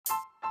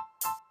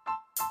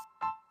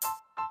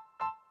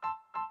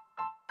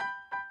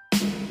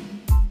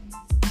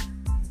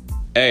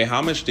Hey,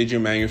 how much did you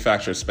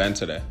manufacturer spend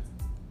today?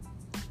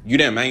 You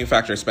didn't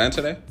manufacture spend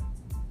today?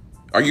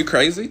 Are you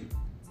crazy?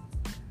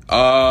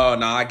 Oh,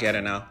 no, I get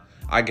it now.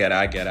 I get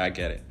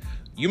it.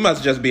 You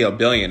must just be a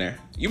billionaire.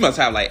 You must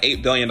have like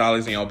 $8 billion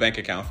in your bank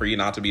account for you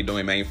not to be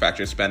doing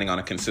manufacturer spending on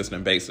a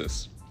consistent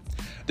basis.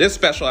 This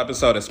special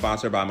episode is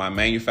sponsored by my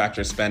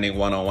Manufacturer Spending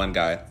 101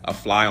 guide, a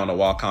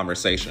fly-on-the-wall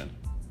conversation.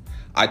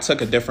 I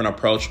took a different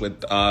approach with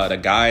the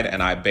guide,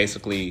 and I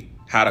basically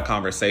had a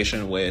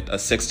conversation with a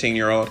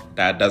 16-year-old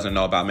that doesn't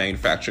know about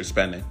manufacturer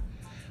spending.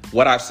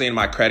 What I've seen in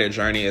my credit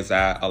journey is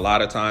that a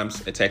lot of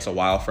times it takes a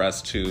while for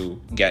us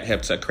to get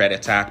hip to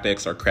credit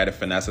tactics or credit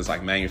finesses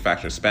like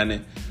manufacturer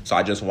spending. So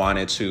I just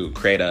wanted to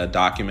create a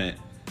document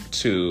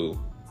to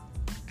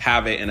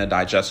have it in a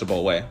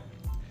digestible way.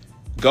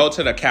 Go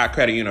to the Cat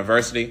Credit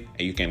University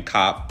and you can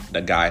cop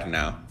the guide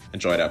now.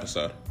 Enjoy the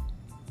episode.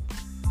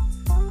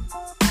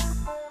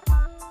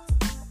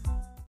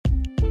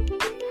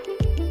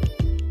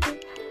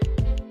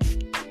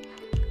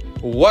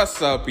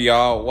 What's up,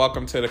 y'all?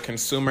 Welcome to the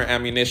Consumer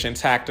Ammunition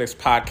Tactics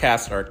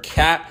Podcast, or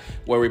CAT,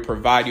 where we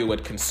provide you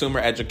with consumer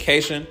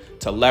education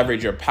to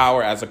leverage your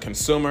power as a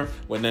consumer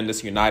within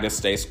this United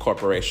States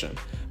corporation.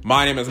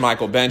 My name is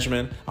Michael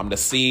Benjamin. I'm the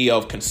CEO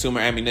of Consumer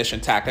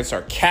Ammunition Tactics,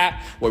 or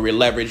CAT, where we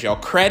leverage your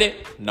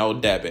credit, no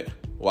debit.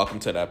 Welcome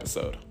to the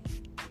episode.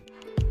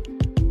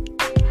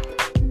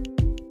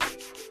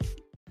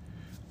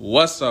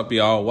 What's up,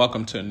 y'all?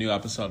 Welcome to a new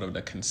episode of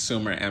the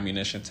Consumer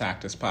Ammunition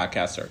Tactics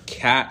Podcast, or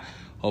CAT.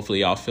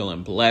 Hopefully y'all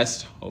feeling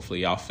blessed.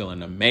 Hopefully y'all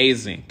feeling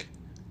amazing.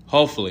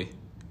 Hopefully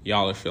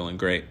y'all are feeling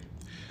great.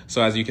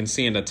 So as you can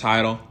see in the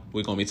title,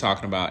 we're going to be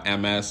talking about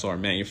MS, or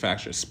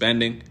manufacturer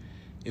spending.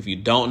 If you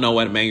don't know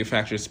what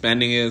manufacturer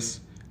spending is,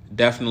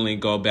 definitely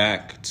go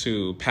back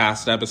to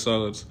past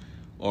episodes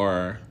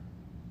or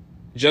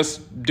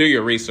just do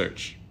your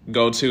research.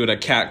 Go to the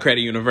Cat Credit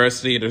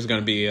University. There's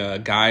going to be a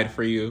guide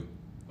for you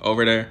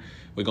over there.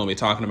 We're going to be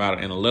talking about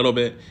it in a little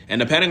bit.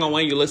 And depending on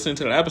when you listen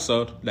to the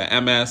episode,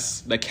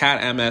 the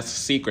Cat MS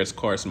Secrets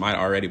course might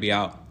already be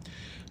out.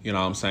 You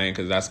know what I'm saying?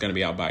 Because that's going to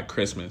be out by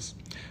Christmas.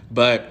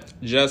 But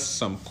just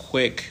some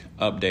quick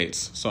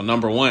updates. So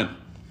number one,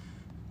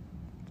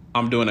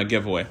 I'm doing a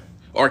giveaway.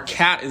 Or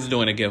Cat is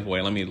doing a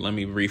giveaway. Let me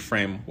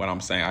reframe what I'm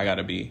saying. I got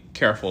to be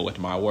careful with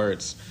my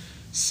words.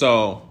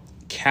 So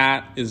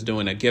Cat is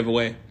doing a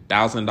giveaway,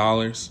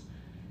 $1,000.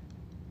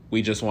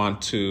 We just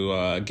want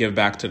to give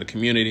back to the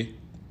community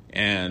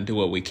and do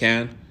what we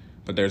can,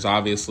 but there's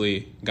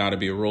obviously got to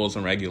be rules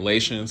and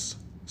regulations.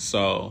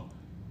 So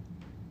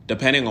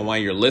depending on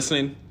when you're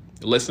listening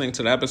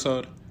to the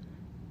episode,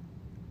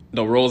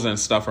 the rules and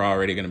stuff are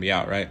already going to be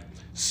out, right?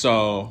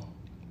 So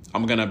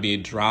I'm going to be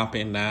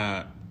dropping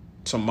that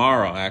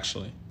tomorrow,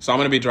 actually. So I'm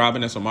going to be dropping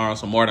this tomorrow,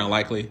 so more than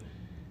likely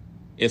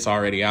it's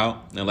already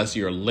out, unless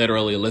you're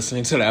literally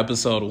listening to the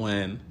episode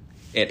when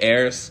it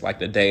airs, like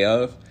the day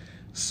of.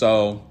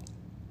 So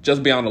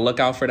just be on the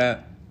lookout for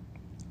that.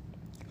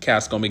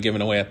 Cat's going to be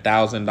giving away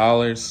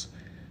 $1,000.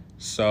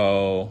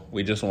 So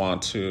we just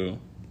want to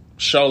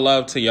show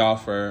love to y'all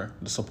for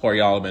the support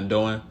y'all have been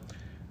doing,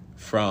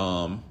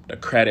 from the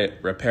credit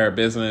repair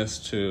business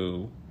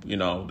to,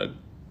 the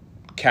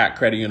Cat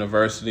Credit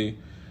University,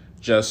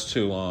 just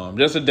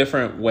the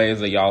different ways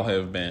that y'all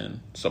have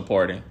been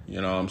supporting,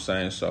 you know what I'm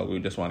saying? So we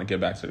just want to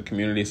give back to the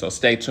community. So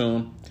stay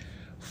tuned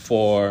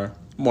for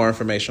more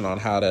information on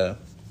how to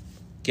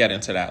get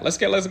into that. Let's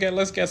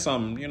get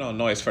some,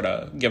 noise for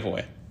the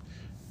giveaway.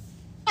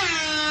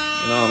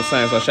 You know what I'm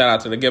saying? So shout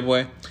out to the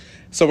giveaway.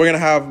 So we're going to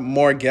have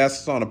more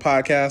guests on the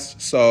podcast.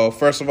 So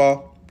first of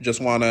all,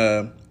 just want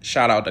to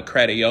shout out to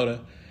Credit Yoda.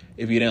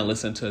 If you didn't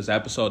listen to his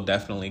episode,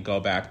 definitely go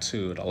back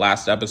to the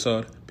last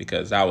episode,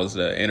 because that was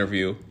the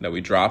interview that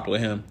we dropped with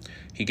him.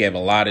 He gave a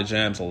lot of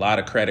gems, a lot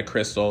of credit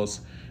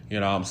crystals. You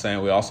know what I'm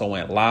saying? We also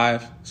went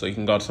live. So you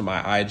can go to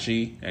my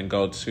IG and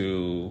go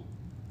to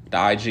the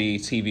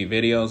IG TV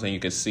videos, and you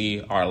can see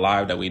our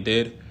live that we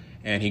did.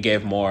 And he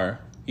gave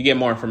more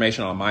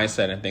information on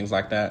mindset and things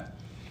like that.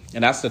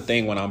 And that's the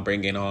thing when I'm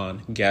bringing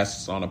on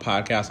guests on the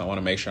podcast. I want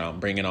to make sure I'm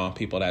bringing on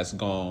people that's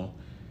going to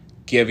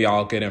give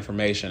y'all good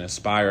information,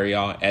 inspire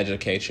y'all,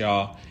 educate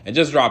y'all, and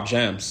just drop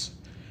gems.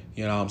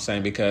 You know what I'm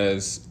saying?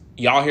 Because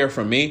y'all hear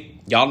from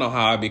me. Y'all know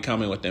how I be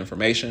coming with the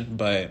information,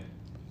 but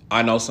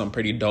I know some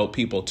pretty dope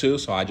people too,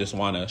 so I just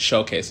want to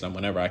showcase them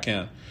whenever I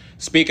can.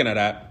 Speaking of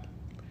that,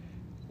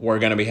 we're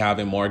going to be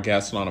having more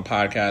guests on the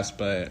podcast,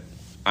 but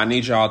I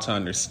need y'all to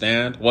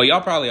understand. Well,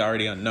 y'all probably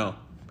already know.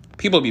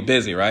 People be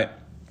busy, right?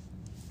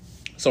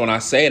 So when I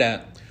say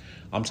that,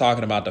 I'm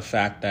talking about the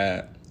fact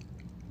that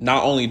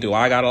not only do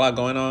I got a lot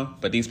going on,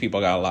 but these people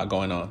got a lot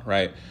going on,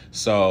 right?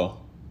 So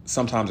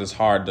sometimes it's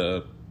hard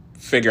to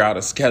figure out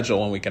a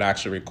schedule when we could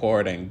actually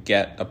record and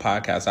get a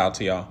podcast out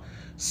to y'all.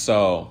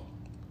 So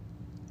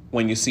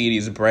when you see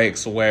these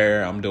breaks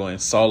where I'm doing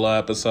solo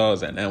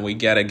episodes and then we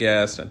get a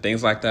guest and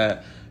things like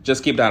that,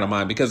 just keep that in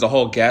mind, because the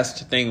whole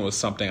guest thing was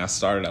something I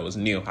started that was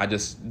new. I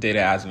just did it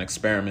as an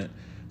experiment.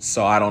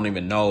 So I don't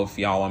even know if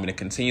y'all want me to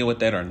continue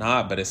with it or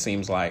not, but it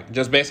seems like,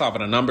 just based off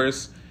of the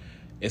numbers,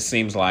 it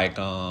seems like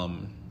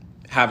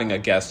having a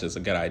guest is a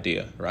good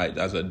idea, right?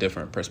 That's a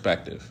different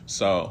perspective.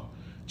 So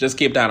just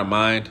keep that in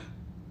mind.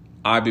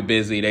 I be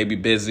busy, they be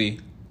busy.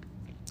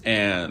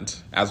 And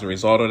as a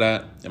result of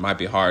that, it might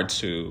be hard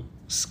to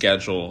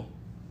schedule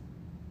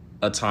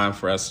a time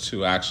for us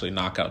to actually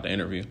knock out the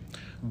interview.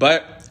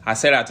 But I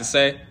say that to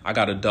say, I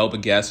got a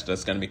dope guest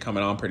that's going to be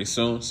coming on pretty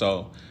soon.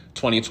 So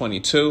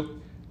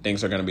 2022,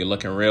 things are going to be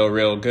looking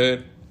real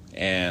good,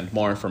 and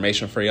more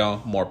information for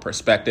y'all, more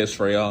perspectives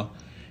for y'all.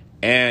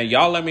 And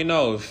y'all let me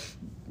know if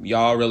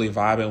y'all really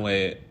vibing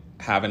with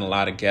having a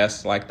lot of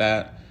guests like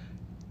that.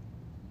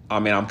 I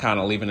mean, I'm kind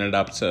of leaving it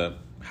up to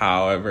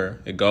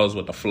however it goes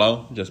with the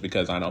flow, just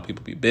because I know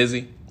people be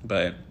busy.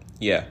 But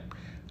yeah,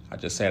 I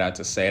just say that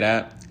to say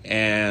that.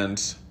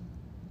 And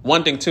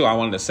one thing too, I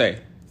wanted to say,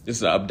 this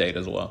is an update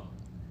as well.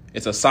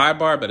 It's a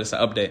sidebar, but it's an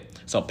update.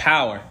 So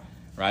Power,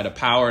 right? A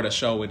Power, the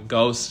show with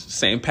Ghost,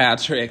 St.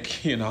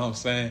 Patrick, you know what I'm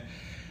saying?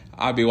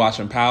 I'll be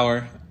watching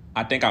Power.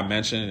 I think I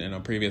mentioned in a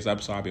previous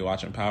episode, I'll be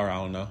watching Power. I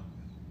don't know.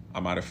 I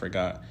might have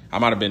forgot. I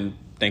might have been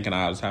thinking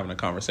I was having a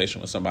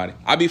conversation with somebody.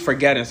 I be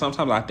forgetting.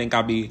 Sometimes I think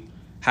I'll be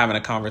having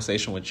a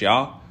conversation with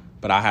y'all,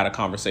 but I had a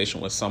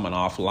conversation with someone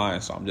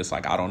offline. So I'm just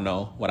like, I don't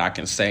know what I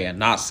can say and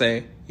not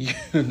say.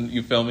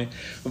 You feel me?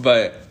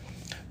 But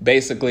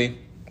basically,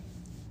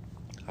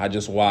 I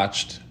just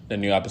watched the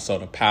new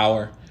episode of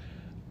Power.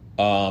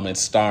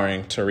 It's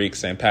starring Tariq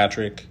St.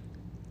 Patrick.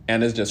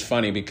 And it's just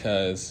funny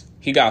because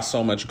he got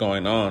so much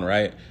going on,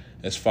 right?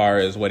 As far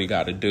as what he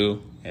got to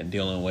do and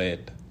dealing with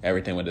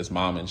everything with his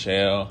mom in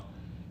jail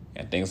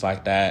and things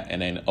like that.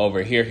 And then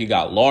over here, he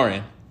got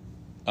Lauren,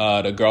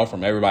 the girl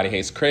from Everybody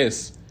Hates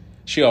Chris.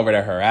 She over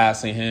there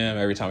harassing him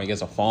every time he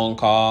gets a phone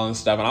call and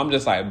stuff. And I'm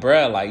just like,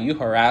 bruh, like, you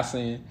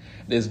harassing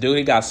this dude.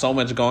 He got so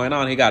much going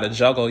on. He got to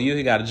juggle you.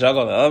 He got to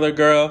juggle the other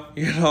girl.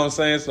 You know what I'm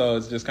saying? So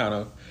it's just kind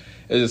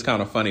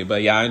of funny.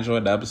 But yeah, I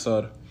enjoyed the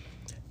episode.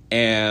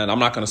 And I'm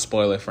not going to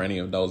spoil it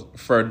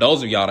for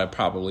those of y'all that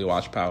probably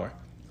watch Power.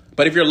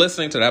 But if you're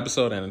listening to the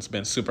episode and it's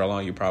been super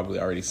long, you probably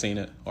already seen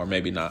it, or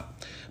maybe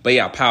not. But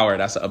yeah, Power,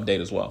 that's an update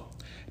as well.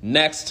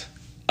 Next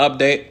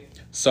update.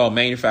 So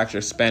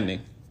manufacturer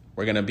spending.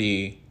 We're going to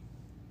be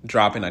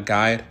dropping a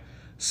guide.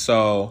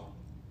 So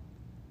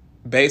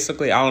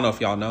basically, I don't know if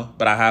y'all know,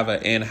 but I have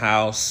an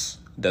in-house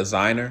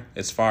designer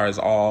as far as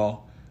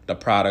all the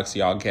products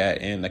y'all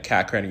get in the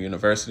Cat Credit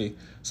University.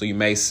 So you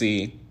may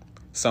see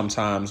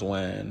sometimes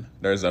when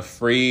there's a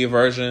free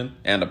version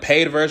and a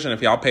paid version,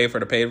 if y'all pay for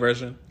the paid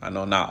version, I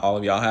know not all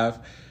of y'all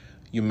have,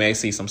 you may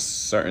see some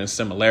certain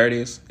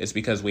similarities. It's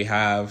because we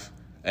have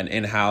an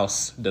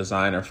in-house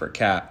designer for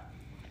Cat.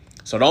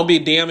 So don't be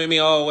DMing me,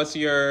 oh, what's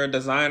your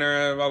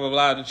designer, blah, blah,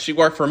 blah. She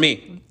worked for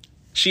me.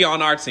 She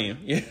on our team.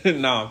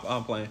 No,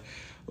 I'm playing.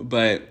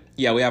 But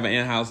yeah, we have an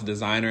in-house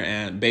designer,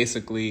 and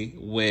basically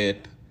with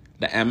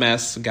the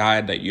MS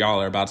guide that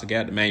y'all are about to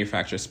get, the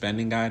manufacturer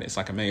spending guide, it's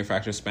like a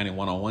manufacturer spending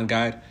 101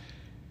 guide.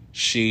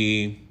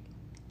 She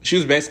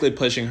was basically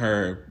pushing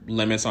her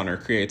limits on her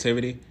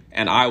creativity,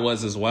 and I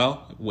was as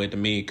well with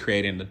me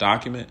creating the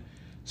document.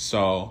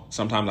 So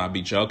sometimes I'll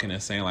be joking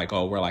and saying like,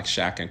 oh, we're like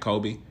Shaq and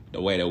Kobe,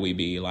 the way that we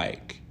be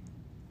like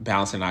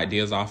bouncing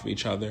ideas off of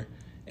each other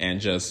and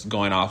just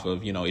going off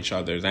of, you know, each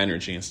other's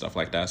energy and stuff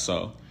like that.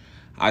 So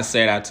I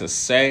say that to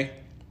say,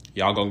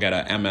 y'all gonna get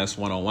a MS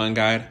 101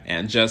 guide,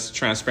 and just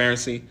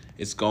transparency,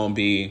 it's gonna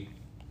be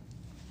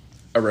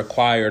a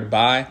required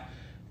buy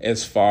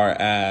as far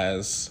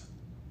as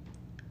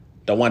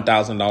the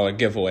 $1,000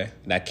 giveaway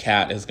that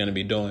Cat is gonna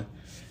be doing.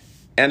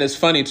 And it's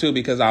funny too,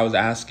 because I was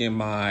asking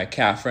my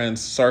Cat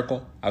friends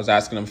circle, I was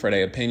asking them for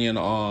their opinion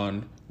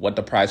on what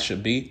the price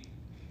should be.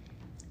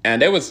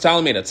 And they was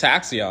telling me to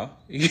tax y'all,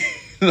 you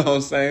know what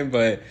I'm saying?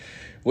 But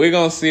we're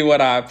gonna see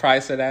what I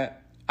price it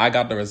at. I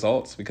got the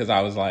results because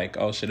I was like,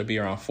 oh, should it be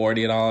around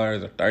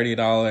 $40 or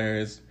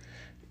 $30?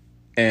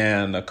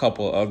 And a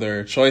couple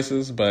other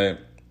choices. But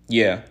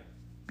yeah,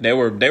 they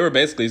were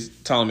basically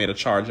telling me to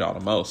charge y'all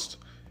the most,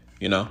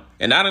 you know,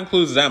 and that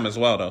includes them as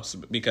well, though,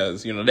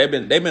 because, you know, they've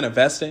been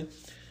investing.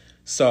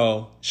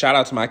 So shout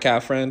out to my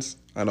Cat friends.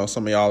 I know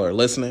some of y'all are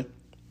listening.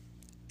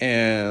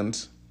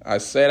 And I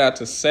say that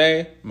to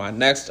say my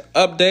next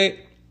update,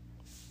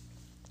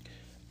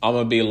 I'm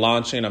going to be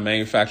launching a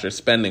manufacturer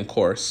spending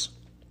course.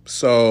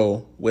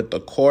 So with the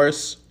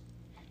course,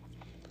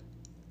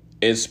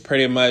 it's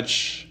pretty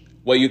much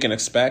what you can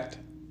expect.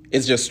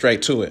 It's just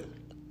straight to it,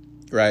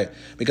 right?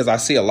 Because I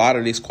see a lot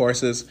of these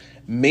courses.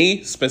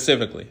 Me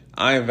specifically,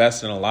 I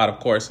invest in a lot of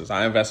courses.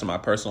 I invest in my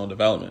personal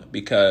development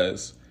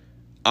because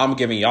I'm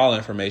giving y'all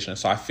information.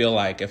 So I feel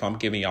like if I'm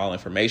giving y'all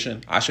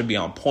information, I should be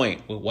on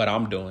point with what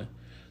I'm doing.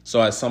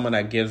 So as someone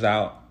that gives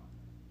out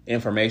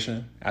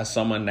information, as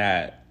someone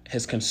that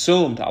has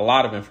consumed a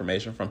lot of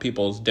information from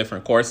people's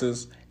different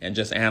courses and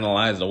just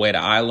analyzed the way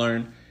that I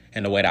learn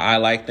and the way that I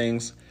like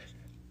things,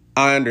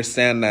 I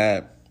understand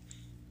that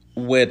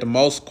with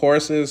most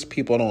courses,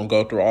 people don't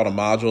go through all the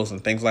modules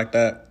and things like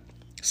that.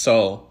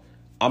 So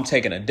I'm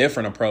taking a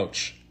different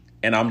approach,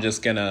 and I'm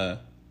just going to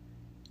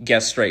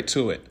get straight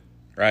to it,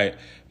 right?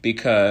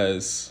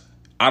 Because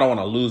I don't want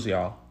to lose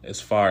y'all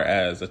as far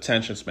as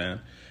attention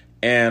span.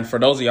 And for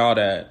those of y'all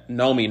that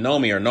know me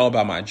or know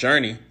about my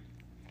journey,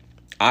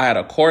 I had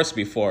a course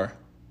before,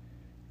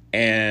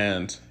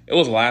 and it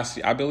was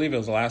I believe it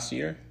was last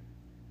year.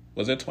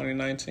 Was it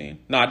 2019?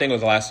 No, I think it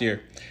was last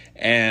year.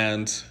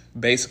 And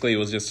basically it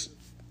was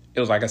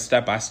like a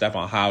step-by-step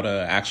on how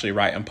to actually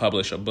write and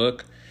publish a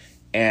book.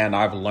 And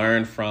I've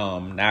learned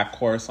from that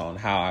course on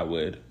how I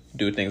would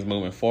do things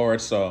moving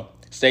forward. So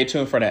stay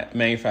tuned for that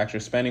manufacturer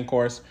spending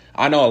course.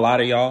 I know a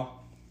lot of y'all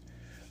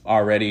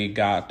already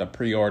got the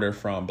pre-order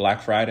from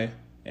Black Friday,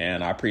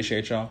 and I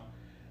appreciate y'all.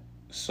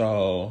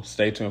 So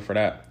stay tuned for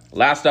that.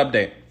 Last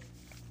update.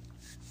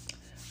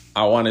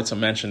 I wanted to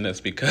mention this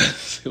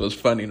because it was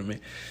funny to me.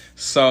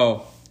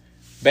 So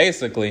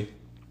basically,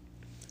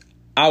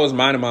 I was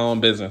minding my own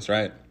business,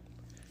 right?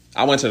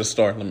 I went to the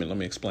store. Let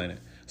me explain it.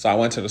 So I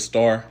went to the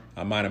store.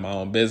 I'm minding my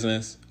own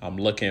business. I'm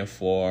looking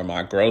for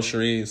my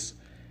groceries,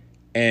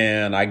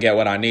 and I get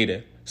what I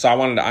needed. So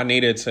I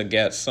needed to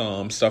get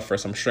some stuff for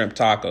some shrimp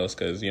tacos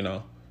because, you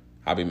know,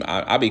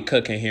 I'll be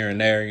cooking here and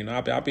there. You know,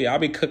 I'll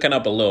be cooking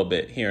up a little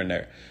bit here and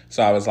there.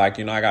 So I was like,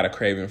 you know, I got a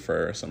craving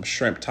for some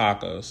shrimp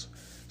tacos.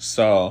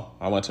 So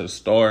I went to the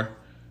store.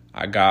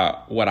 I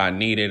got what I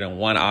needed in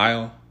one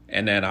aisle.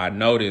 And then I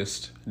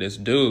noticed this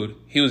dude,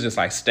 he was just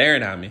like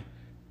staring at me.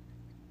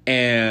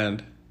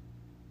 And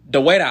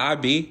the way that I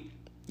be,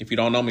 if you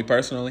don't know me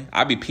personally,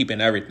 I be peeping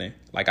everything.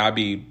 Like I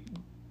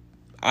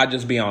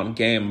just be on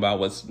game about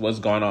what's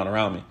going on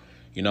around me,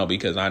 you know,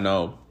 because I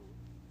know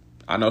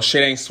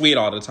shit ain't sweet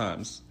all the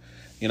times.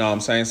 You know what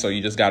I'm saying? So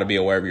you just got to be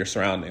aware of your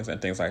surroundings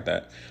and things like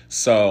that.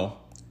 So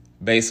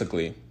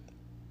basically,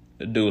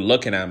 the dude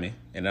looking at me,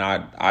 and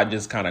I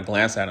just kind of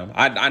glance at him.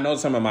 I know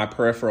some of my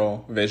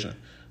peripheral vision.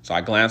 So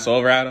I glance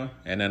over at him,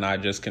 and then I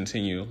just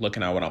continue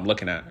looking at what I'm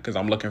looking at because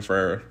I'm looking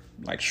for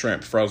like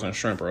shrimp, frozen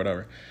shrimp or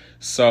whatever.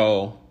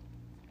 So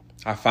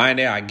I find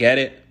it, I get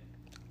it,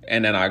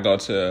 and then I go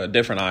to a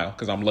different aisle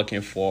because I'm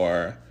looking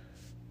for,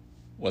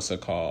 what's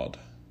it called?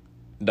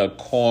 The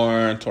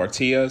corn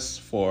tortillas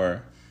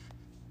for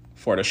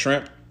the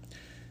shrimp.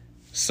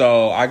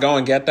 So I go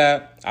and get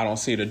that. I don't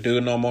see the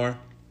dude no more.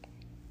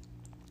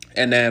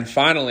 And then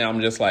finally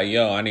I'm just like,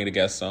 yo, I need to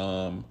get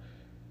some,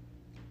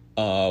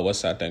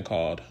 what's that thing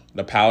called?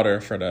 The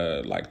powder for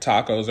the like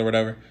tacos or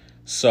whatever.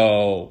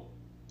 So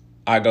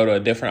I go to a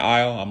different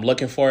aisle. I'm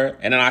looking for it.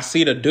 And then I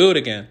see the dude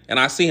again. And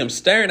I see him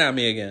staring at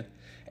me again.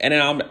 And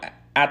then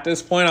at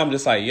this point, I'm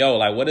just like, yo,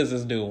 like, what does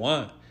this dude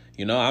want?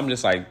 You know, I'm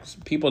just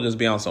like, people just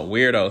be on some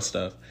weirdo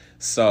stuff.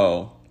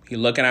 So he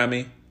looking at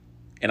me,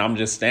 and I'm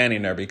just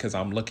standing there because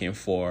I'm looking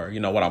for, you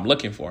know, what I'm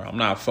looking for. I'm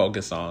not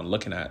focused on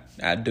looking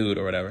at dude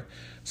or whatever.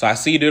 So I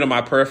see dude in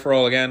my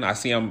peripheral again. I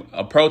see him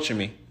approaching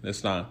me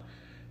this time.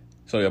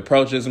 So he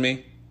approaches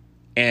me,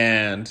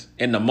 and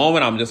in the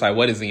moment, I'm just like,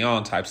 what is he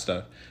on type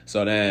stuff.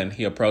 So then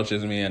he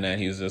approaches me, and then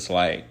he's just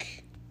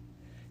like,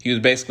 he was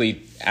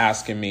basically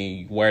asking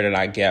me, where did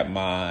I get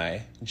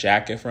my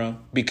jacket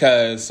from?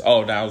 Because,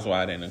 that was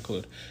why I didn't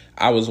include.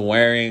 I was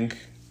wearing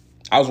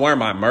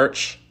my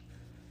merch,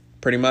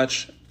 pretty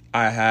much.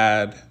 I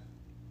had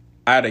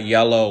a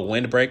yellow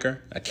windbreaker,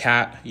 a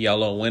cat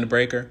yellow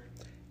windbreaker.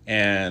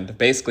 And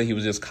basically he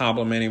was just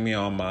complimenting me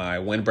on my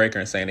windbreaker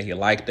and saying that he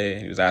liked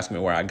it. He was asking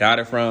me where I got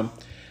it from.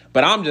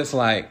 But I'm just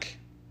like,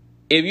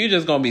 if you're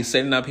just going to be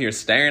sitting up here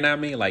staring at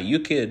me, like, you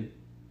could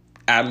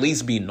at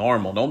least be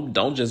normal.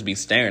 Don't just be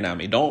staring at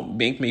me. Don't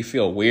make me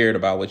feel weird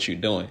about what you're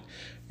doing.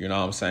 You know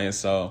what I'm saying?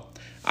 So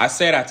I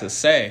say that to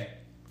say,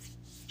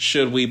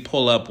 should we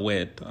pull up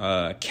with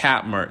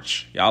cat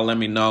merch? Y'all let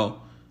me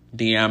know.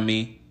 DM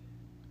me.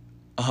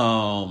 I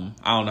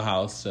don't know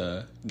how else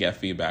to get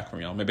feedback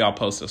from y'all. Maybe I'll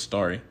post a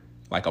story,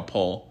 like a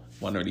poll,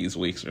 one of these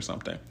weeks or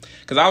something.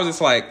 Because I was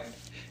just like,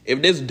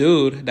 if this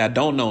dude that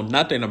don't know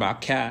nothing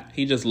about cat,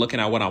 he just looking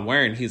at what I'm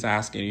wearing, he's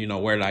asking, you know,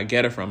 where did I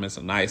get it from? It's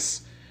a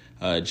nice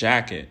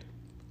jacket.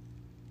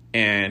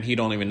 And he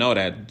don't even know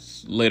that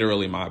it's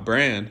literally my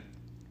brand.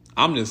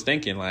 I'm just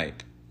thinking,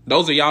 like,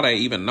 those of y'all that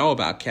even know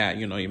about cat,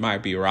 you know, you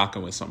might be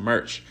rocking with some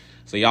merch.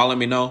 So y'all let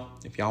me know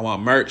if y'all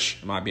want merch.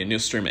 It might be a new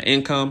stream of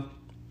income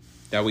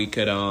that we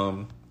could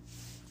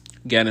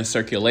get in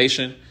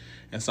circulation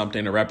and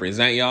something to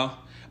represent y'all.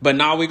 But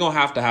now we're going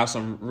to have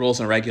some rules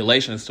and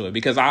regulations to it,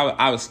 because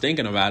I was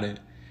thinking about it,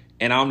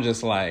 and I'm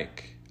just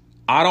like,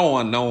 I don't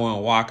want no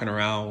one walking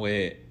around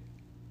with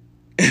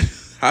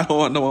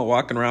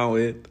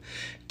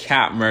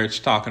cat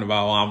merch talking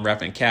about, oh, I'm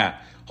repping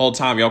cat. Whole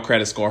time your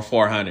credit score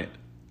 400.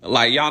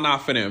 Like, y'all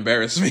not finna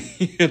embarrass me.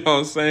 You know what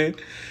I'm saying?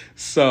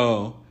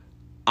 So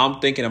I'm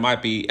thinking it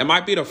might be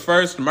the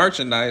first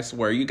merchandise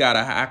where you gotta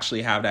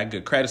actually have that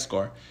good credit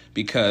score,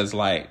 because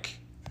like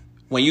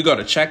when you go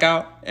to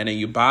checkout and then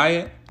you buy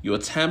it, you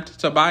attempt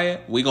to buy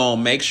it, we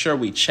gonna make sure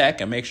we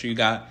check and make sure you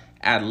got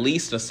at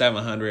least a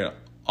 700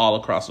 all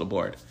across the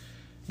board,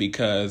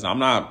 because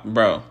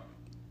y'all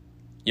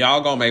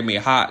gonna make me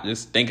hot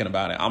just thinking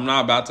about it. I'm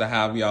not about to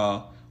have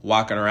y'all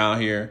walking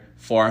around here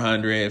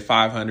 400,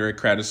 500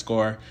 credit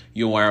score.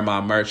 You wearing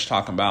my merch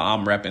talking about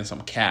I'm repping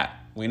some cat.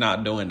 We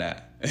not doing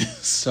that.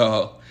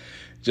 So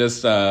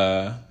just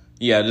wanted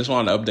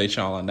to update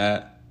y'all on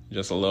that.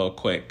 Just a little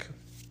quick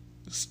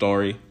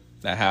story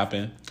that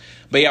happened.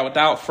 But yeah,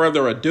 without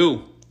further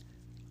ado,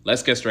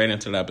 let's get straight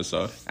into the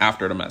episode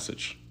after the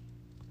message.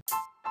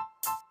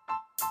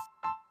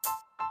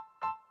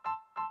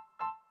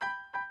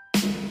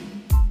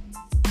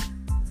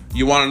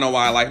 You want to know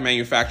why I like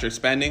manufactured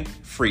spending?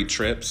 Free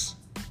trips.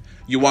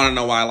 You want to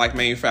know why I like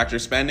manufactured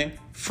spending?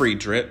 Free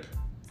drip.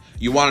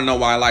 You want to know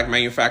why I like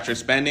manufactured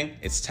spending?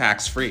 It's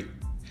tax-free.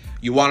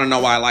 You want to know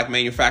why I like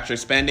manufactured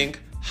spending?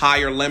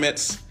 Higher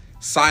limits,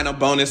 sign-up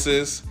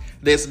bonuses,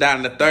 this, that,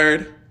 and the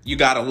third. You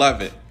got to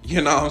love it.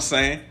 You know what I'm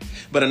saying?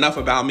 But enough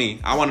about me.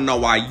 I want to know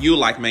why you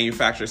like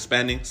manufactured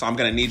spending. So I'm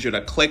going to need you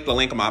to click the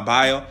link in my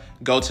bio,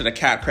 go to the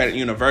Cat Credit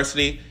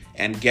University,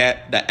 and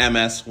get the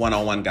MS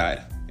 101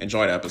 guide.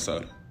 Enjoy the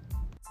episode.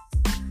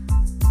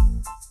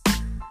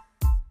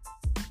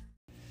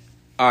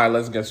 All right,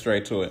 let's get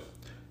straight to it.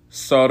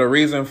 So the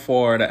reason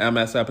for the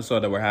MS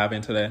episode that we're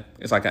having today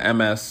is like a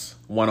MS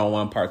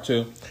 101 part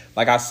 2.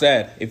 Like I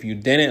said, if you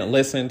didn't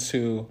listen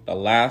to the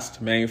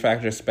last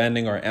manufactured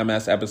spending or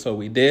MS episode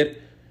we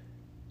did,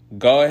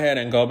 go ahead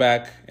and go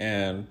back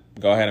and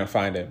go ahead and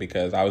find it,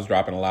 because I was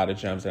dropping a lot of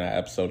gems in that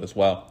episode as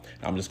well.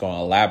 I'm just going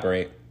to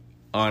elaborate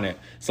on it.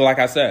 So like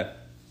I said,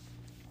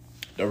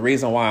 the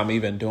reason why I'm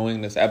even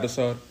doing this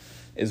episode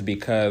is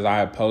because I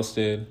had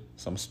posted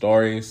some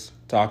stories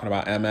talking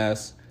about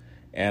MS,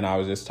 and I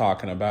was just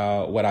talking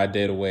about what I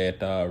did with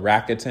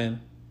Rakuten.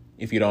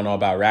 If you don't know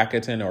about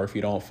Rakuten, or if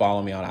you don't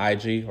follow me on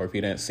IG, or if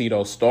you didn't see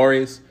those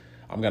stories,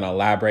 I'm going to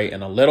elaborate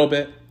in a little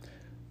bit.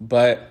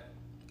 But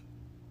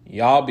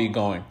y'all be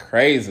going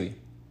crazy.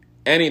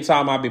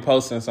 Anytime I be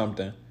posting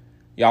something,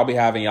 y'all be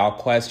having y'all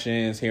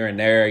questions here and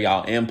there,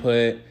 y'all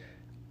input.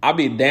 I'll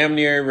be damn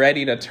near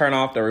ready to turn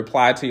off the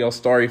reply to your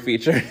story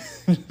feature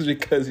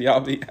because y'all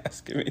be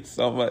asking me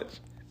so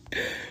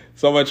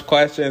much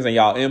questions and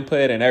y'all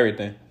input and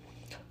everything.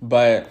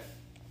 But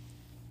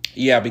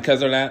yeah,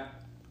 because of that,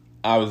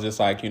 I was just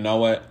like, you know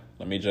what?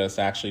 Let me just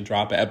actually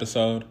drop an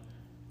episode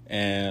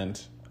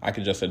and I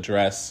could just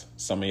address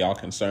some of y'all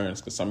concerns,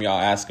 because some of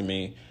y'all asking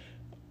me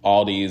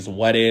all these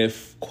what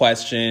if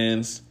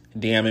questions,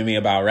 DMing me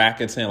about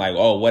Rakuten, like,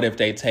 oh, what if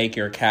they take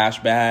your cash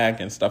back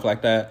and stuff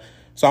like that.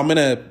 So I'm going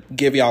to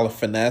give y'all a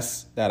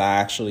finesse that I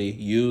actually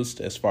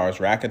used as far as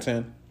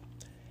Rakuten.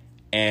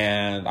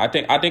 And I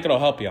think it'll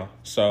help y'all.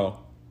 So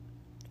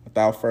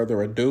without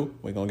further ado,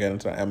 we're going to get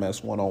into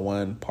MS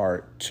 101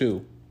 part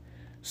 2.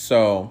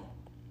 So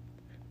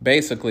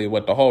basically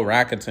with the whole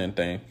Rakuten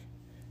thing,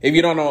 if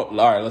you don't know, all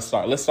right,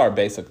 let's start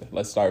basically.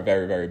 Let's start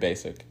very, very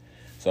basic.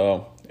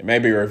 So it may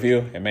be a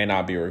review, it may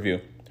not be a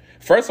review.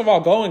 First of all,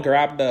 go and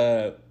grab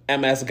the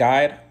MS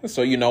guide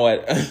so you know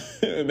what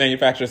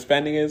manufacturer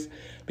spending is,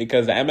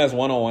 because the MS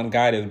 101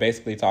 guide is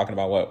basically talking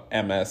about what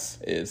MS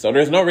is. So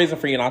there's no reason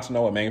for you not to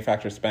know what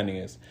manufacturer spending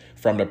is.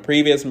 From the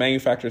previous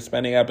manufacturer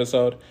spending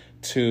episode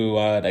to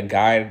the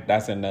guide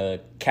that's in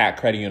the Cat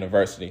Credit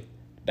University.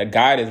 The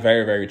guide is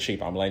very, very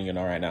cheap. I'm letting you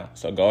know right now.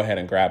 So go ahead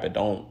and grab it.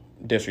 Don't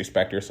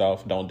disrespect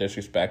yourself. Don't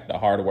disrespect the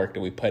hard work that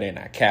we put in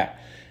at Cat.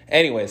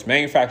 Anyways,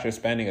 manufacturer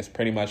spending is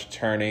pretty much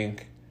turning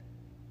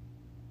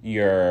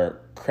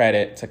your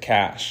credit to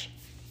cash,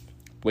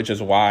 which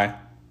is why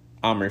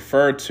I'm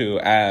referred to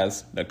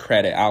as the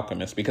credit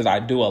alchemist, because I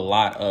do a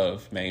lot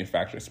of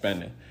manufacturer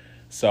spending.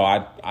 So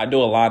I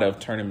do a lot of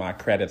turning my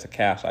credit to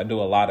cash. I do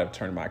a lot of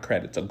turning my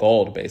credit to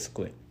gold,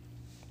 basically.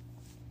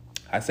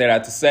 I say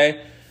that to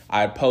say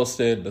I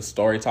posted the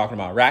story talking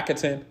about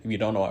Rakuten. If you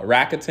don't know what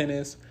Rakuten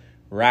is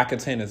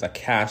a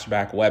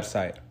cashback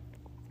website.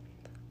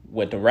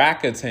 With the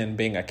Rakuten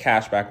being a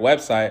cashback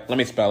website, let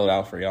me spell it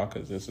out for y'all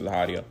because this is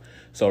audio.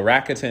 So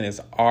Rakuten is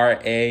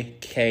Rakuten.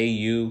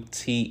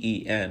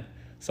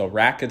 So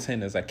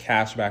Rakuten is a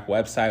cashback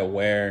website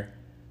where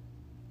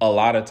a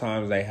lot of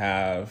times they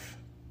have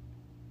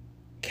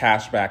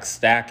cashback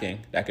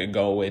stacking that could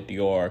go with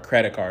your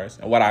credit cards.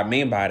 And what I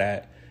mean by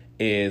that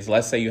is,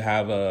 let's say you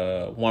have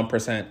a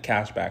 1%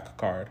 cashback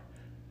card,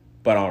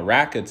 but on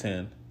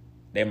Rakuten,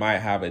 they might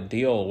have a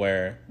deal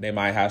where they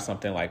might have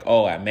something like,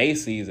 oh, at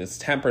Macy's, it's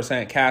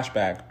 10%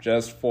 cashback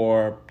just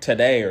for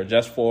today or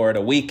just for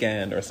the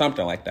weekend or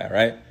something like that,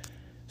 right?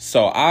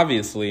 So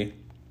obviously,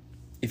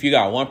 if you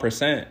got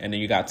 1% and then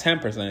you got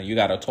 10%, you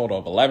got a total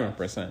of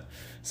 11%.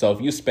 So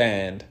if you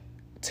spend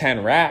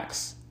 10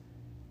 racks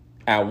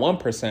at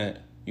 1%,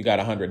 you got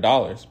 $100.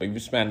 But if you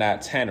spend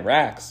that 10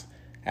 racks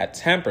at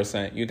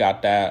 10%, you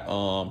got that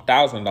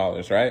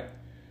 $1,000, right?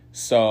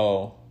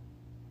 So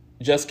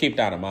just keep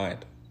that in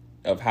mind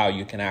of how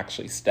you can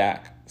actually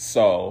stack.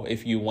 So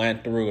if you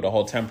went through the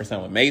whole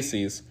 10% with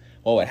Macy's,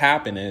 what would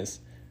happen is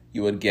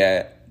you would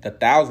get the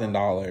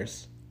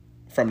 $1,000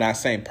 from that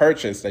same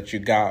purchase that you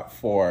got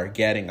for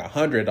getting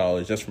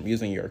 $100 just from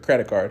using your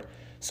credit card.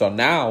 So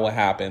now what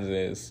happens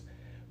is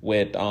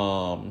with the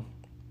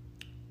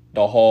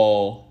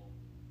whole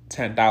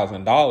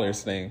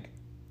 $10,000 thing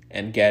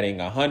and getting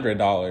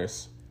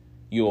 $100,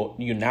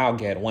 you now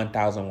get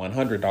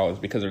 $1,100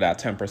 because of that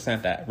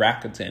 10% that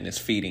Rakuten is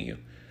feeding you.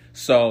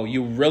 So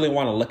you really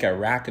want to look at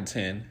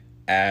Rakuten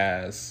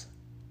as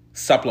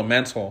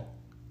supplemental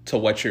to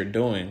what you're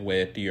doing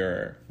with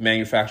your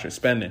manufactured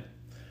spending.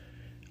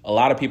 A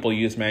lot of people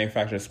use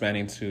manufactured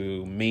spending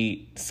to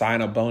meet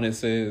sign-up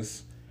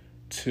bonuses,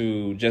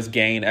 to just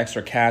gain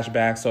extra cash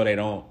back so they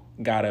don't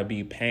gotta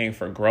be paying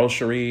for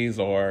groceries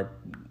or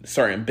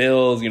certain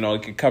bills. You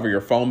could cover your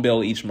phone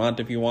bill each month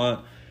if you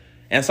want.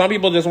 And some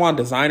people just want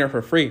designer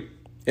for free.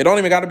 It don't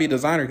even gotta be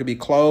designer. It could be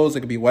clothes.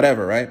 It could be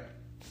whatever, right?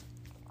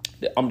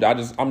 I'm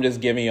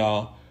just giving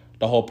y'all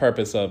the whole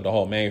purpose of the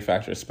whole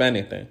manufactured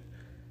spending thing.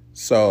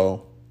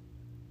 So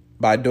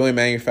by doing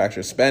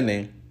manufactured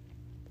spending,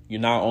 you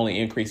not only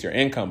increase your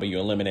income, but you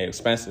eliminate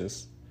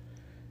expenses.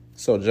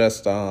 So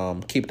just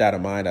keep that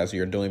in mind as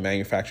you're doing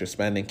manufactured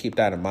spending. Keep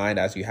that in mind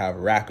as you have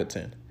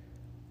Rakuten,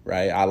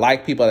 right? I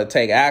like people to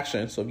take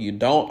action. So if you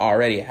don't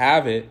already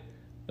have it,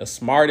 the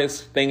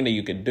smartest thing that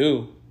you could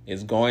do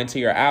is go into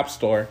your app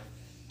store.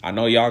 I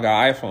know y'all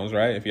got iPhones,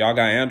 right? If y'all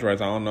got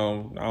Androids, I don't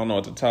know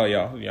what to tell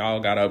y'all. Y'all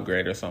got to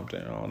upgrade or something.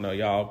 I don't know.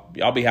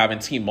 Y'all be having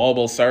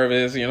T-Mobile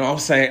service. You know what I'm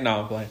saying?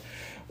 No, I'm playing.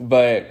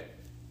 But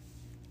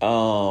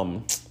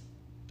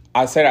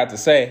I say that to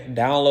say,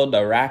 download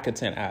the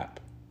Rakuten app.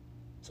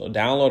 So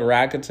download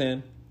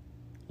Rakuten,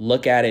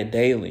 look at it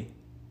daily.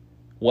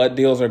 What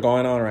deals are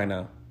going on right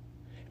now?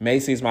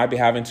 Macy's might be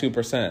having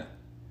 2%.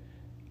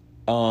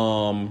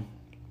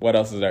 What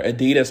else is there?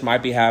 Adidas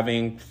might be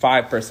having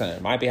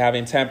 5%, might be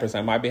having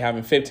 10%, might be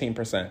having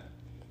 15%.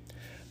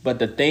 But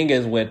the thing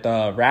is with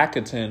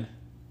Rakuten,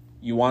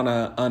 you want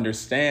to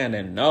understand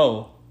and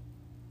know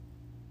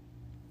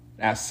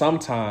that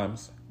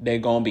sometimes they're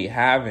going to be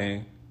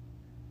having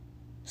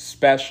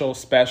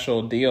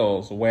special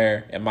deals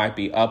where it might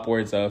be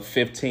upwards of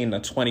 15 to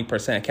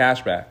 20%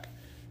 cash back.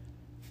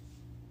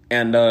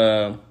 And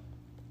the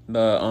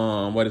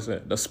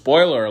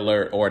spoiler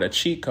alert or the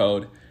cheat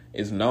code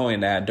is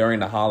knowing that during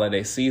the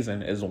holiday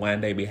season is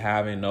when they be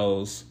having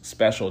those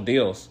special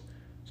deals.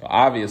 So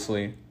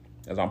obviously,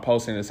 as I'm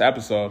posting this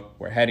episode,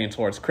 we're heading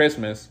towards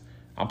Christmas.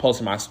 I'm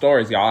posting my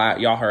stories.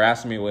 Y'all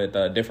harassing me with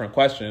different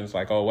questions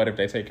like, oh, what if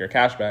they take your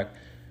cash back?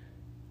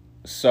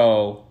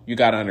 So you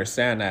got to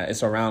understand that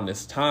it's around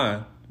this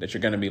time that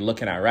you're going to be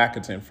looking at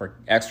Rakuten for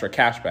extra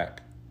cash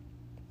back.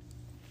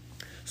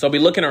 So be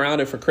looking around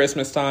it for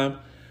Christmas time.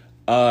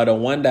 The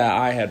one that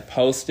I had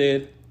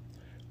posted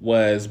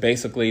was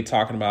basically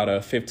talking about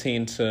a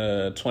 15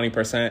 to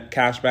 20%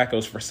 cash back. It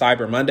was for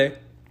Cyber Monday.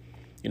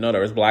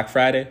 There was Black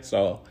Friday.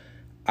 So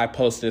I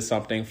posted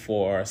something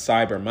for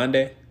Cyber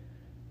Monday.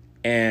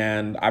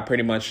 And I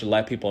pretty much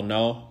let people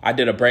know. I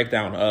did a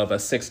breakdown of a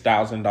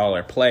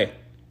 $6,000 play.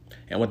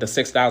 And with the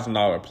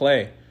 $6,000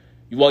 play,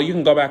 you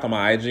can go back on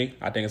my IG.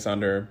 I think it's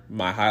under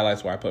my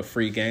highlights where I put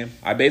free game.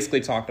 I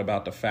basically talked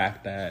about the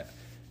fact that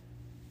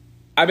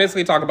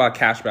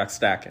cashback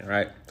stacking,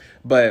 right?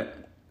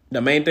 But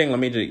the main thing, let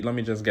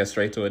me just get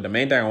straight to it. The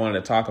main thing I wanted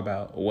to talk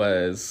about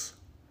was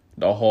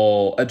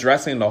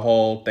addressing the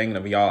whole thing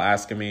of y'all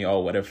asking me, oh,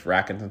 what if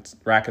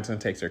Rakuten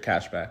takes your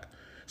cash back?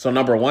 So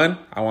number one,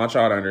 I want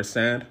y'all to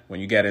understand when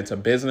you get into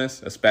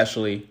business,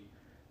 especially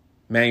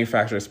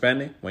manufactured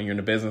spending, when you're in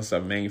the business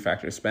of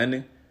manufactured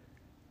spending,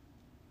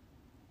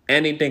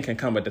 anything can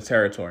come with the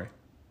territory.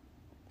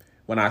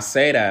 When I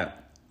say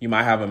that, you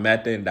might have a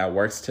method that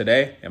works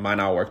today, it might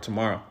not work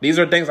tomorrow. These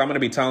are things I'm going to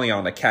be telling y'all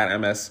on the Cat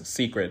MS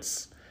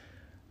Secrets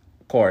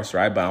course,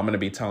 right? But I'm going to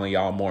be telling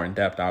y'all more in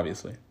depth,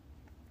 obviously.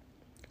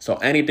 So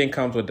anything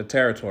comes with the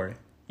territory.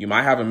 You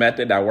might have a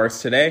method that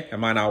works today, it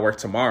might not work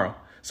tomorrow.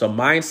 So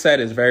mindset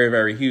is very,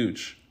 very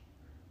huge.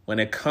 When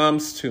it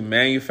comes to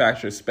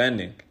manufactured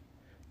spending,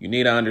 you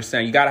need to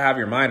understand, you got to have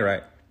your mind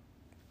right.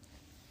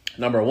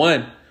 Number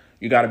one,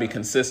 you got to be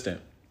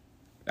consistent.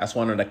 That's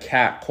one of the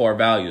CAT core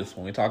values.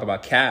 When we talk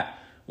about CAT,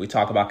 we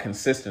talk about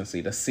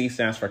consistency. The C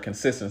stands for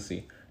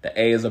consistency. The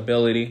A is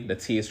ability. The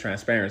T is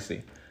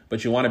transparency.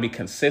 But you want to be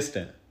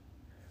consistent.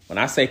 When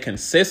I say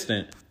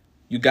consistent,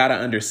 you got to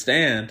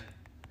understand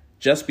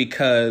just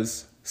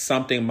because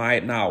something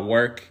might not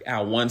work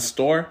at one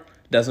store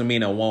doesn't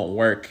mean it won't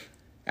work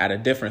at a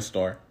different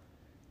store.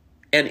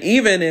 And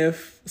even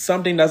if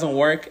something doesn't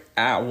work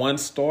at one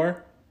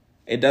store,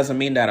 it doesn't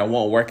mean that it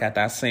won't work at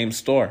that same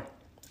store.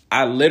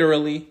 I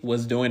literally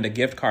was doing the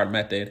gift card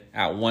method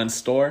at one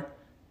store.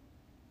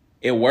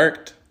 It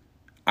worked.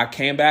 I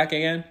came back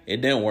again.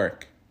 It didn't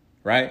work,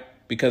 right?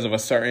 Because of a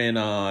certain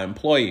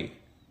employee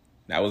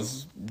that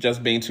was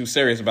just being too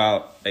serious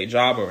about their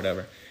job or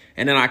whatever.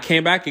 And then I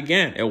came back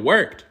again. It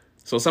worked.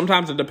 So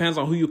sometimes it depends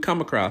on who you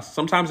come across.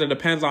 Sometimes it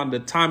depends on the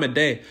time of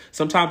day.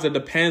 Sometimes it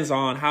depends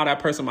on how that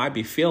person might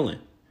be feeling.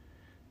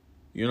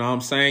 You know what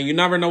I'm saying? You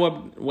never know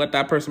what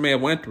that person may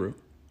have went through.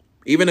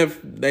 Even if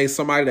they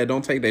somebody that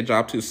don't take their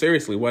job too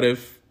seriously, what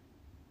if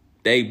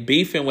they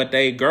beefing with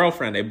their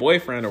girlfriend, their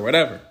boyfriend or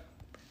whatever,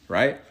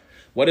 right?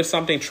 What if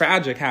something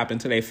tragic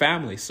happened to their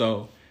family?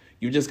 So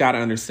you just got to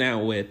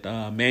understand with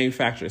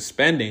manufactured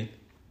spending,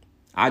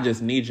 I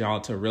just need y'all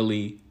to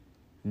really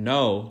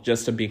know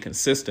just to be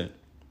consistent.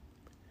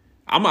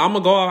 I'm gonna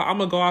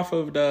go off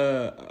of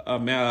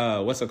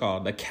the what's it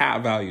called? The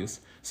CAT values.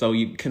 So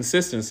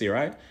consistency,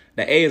 right?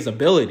 The A is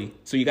ability.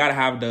 So you got to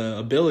have the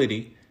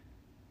ability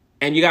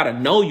And you got to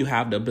know you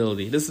have the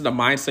ability. This is the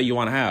mindset you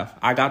want to have.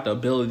 I got the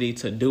ability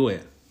to do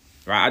it.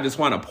 Right? I just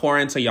want to pour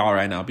into y'all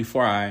right now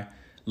before I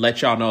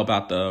let y'all know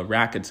about the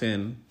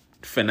Rakuten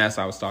finesse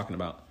I was talking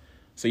about.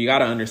 So you got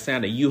to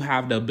understand that you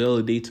have the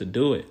ability to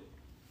do it.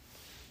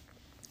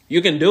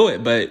 You can do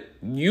it, but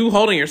you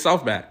holding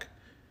yourself back.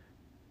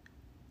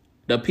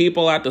 The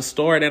people at the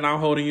store, they're not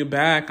holding you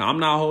back. I'm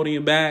not holding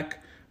you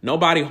back.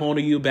 Nobody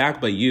holding you back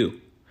but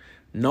you.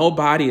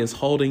 Nobody is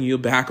holding you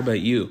back but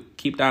you.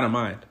 Keep that in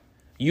mind.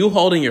 You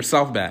holding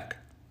yourself back.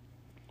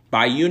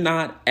 By you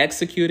not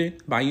executing,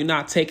 by you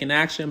not taking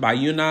action, by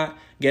you not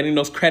getting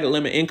those credit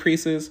limit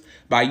increases,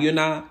 by you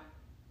not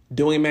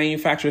doing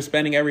manufacturer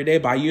spending every day,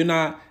 by you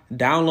not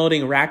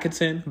downloading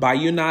Rakuten, by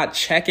you not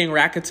checking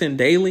Rakuten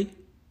daily,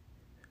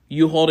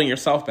 you holding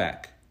yourself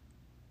back.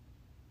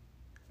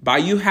 By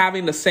you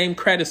having the same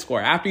credit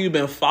score, after you've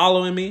been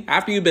following me,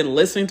 after you've been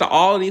listening to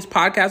all of these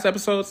podcast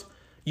episodes,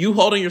 you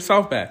holding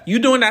yourself back. You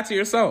doing that to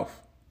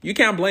yourself. You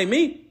can't blame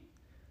me.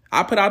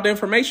 I put out the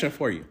information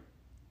for you.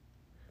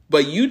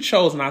 But you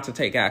chose not to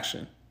take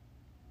action.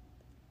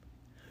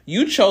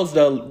 You chose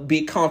to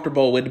be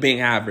comfortable with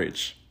being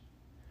average.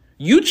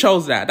 You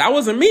chose that. That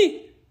wasn't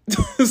me.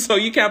 So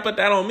you can't put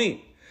that on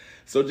me.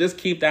 So just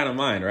keep that in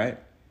mind, right?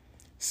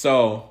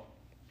 So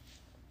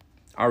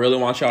I really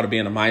want y'all to be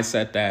in a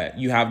mindset that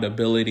you have the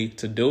ability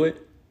to do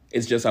it.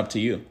 It's just up to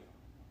you.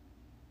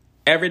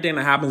 Everything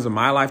that happens in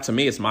my life, to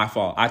me, it's my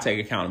fault. I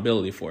take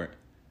accountability for it.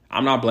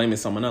 I'm not blaming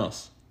someone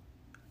else.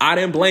 I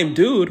didn't blame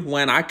dude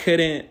when I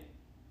couldn't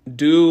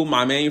do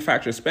my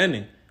manufacturer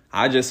spending.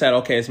 I just said,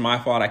 okay, it's my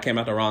fault. I came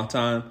at the wrong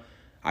time.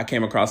 I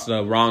came across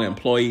the wrong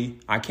employee.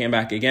 I came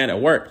back again. It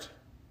worked.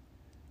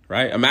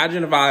 Right?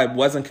 Imagine if I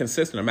wasn't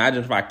consistent.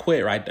 Imagine if I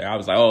quit right there. I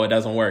was like, oh, it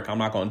doesn't work. I'm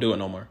not going to do it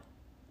no more.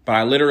 But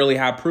I literally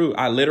have proof.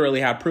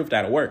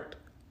 That it worked.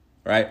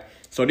 Right?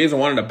 So these are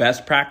one of the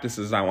best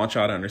practices I want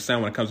y'all to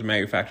understand when it comes to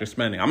manufacturer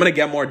spending. I'm going to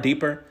get more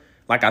deeper.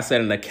 Like I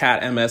said, in the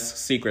CAT MS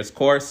Secrets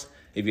course,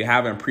 if you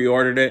haven't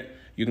pre-ordered it,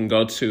 you can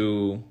go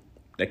to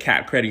the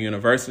CAT Credit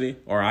University,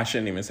 or I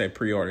shouldn't even say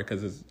pre-order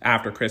because it's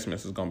after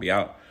Christmas is going to be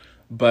out.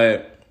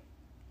 But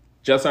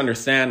just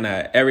understand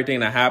that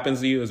everything that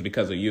happens to you is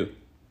because of you.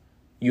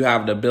 You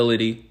have the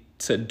ability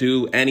to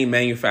do any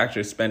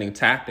manufacturer spending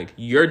tactic.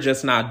 You're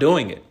just not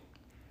doing it.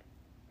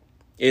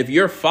 If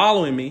you're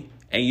following me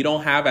and you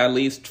don't have at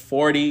least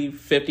 $40,000,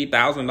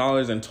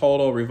 $50,000 in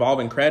total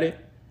revolving credit,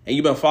 and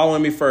you've been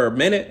following me for a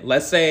minute,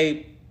 let's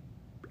say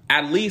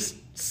at least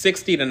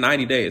 60 to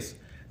 90 days,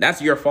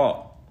 that's your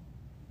fault.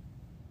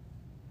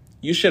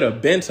 You should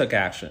have been took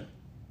action,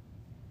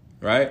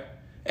 right?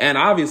 And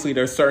obviously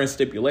there's certain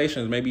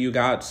stipulations. Maybe you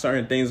got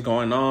certain things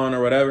going on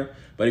or whatever.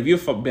 But if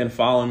you've been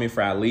following me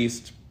for at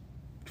least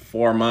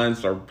 4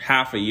 months or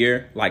half a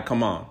year, like,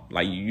 come on,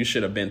 like you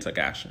should have been took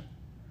action.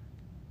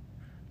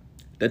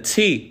 The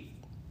T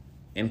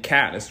in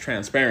CAT is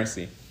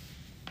transparency.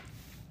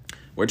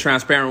 We're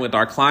transparent with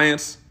our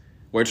clients.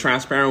 We're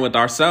transparent with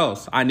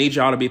ourselves. I need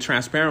y'all to be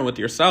transparent with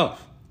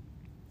yourself.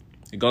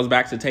 It goes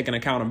back to taking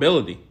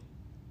accountability.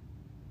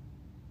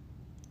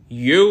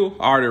 You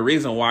are the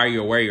reason why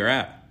you're where you're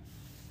at.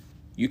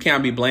 You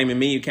can't be blaming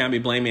me. You can't be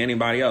blaming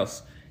anybody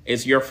else.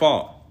 It's your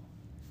fault.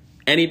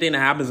 Anything that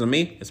happens to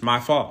me, it's my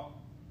fault.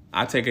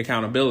 I take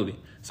accountability.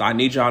 So I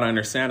need y'all to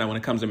understand that when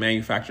it comes to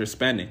manufacturer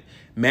spending.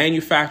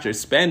 Manufacturer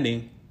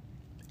spending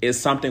is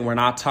something we're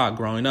not taught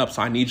growing up.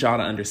 So I need y'all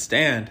to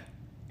understand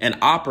and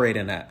operate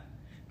in that.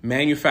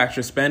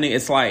 Manufacturer spending,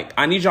 it's like,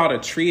 I need y'all to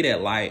treat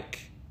it like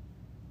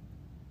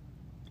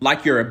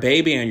you're a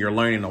baby and you're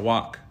learning to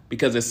walk.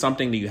 Because it's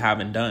something that you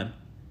haven't done.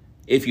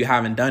 If you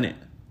haven't done it,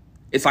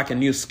 it's like a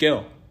new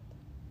skill.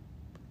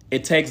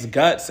 It takes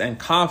guts and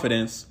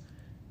confidence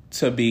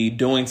to be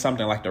doing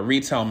something like the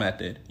retail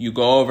method. You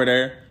go over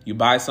there, you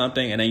buy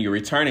something, and then you're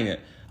returning it.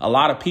 A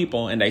lot of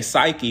people in their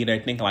psyche,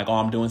 they're thinking like, oh,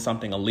 I'm doing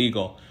something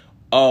illegal.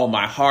 Oh,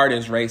 my heart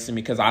is racing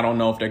because I don't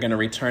know if they're going to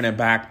return it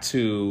back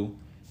to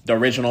the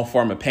original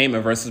form of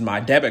payment versus my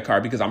debit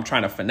card because I'm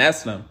trying to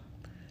finesse them.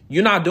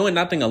 You're not doing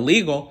nothing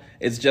illegal.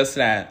 It's just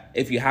that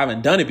if you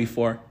haven't done it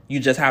before, you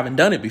just haven't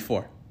done it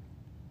before.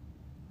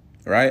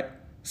 Right?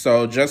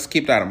 So just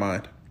keep that in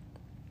mind.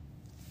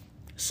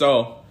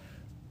 So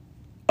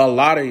a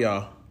lot of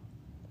y'all,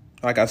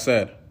 like I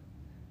said,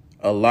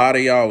 a lot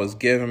of y'all was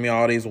giving me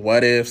all these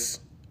what ifs.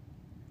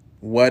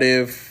 What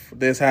if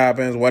this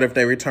happens? What if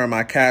they return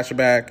my cash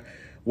back?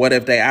 What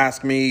if they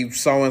ask me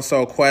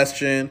so-and-so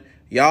question?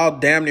 Y'all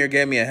damn near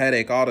gave me a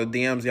headache. All the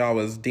DMs y'all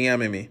was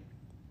DMing me.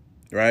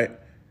 Right?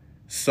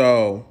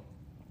 So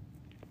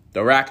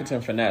the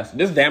Rakuten finesse.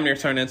 This damn near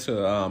turned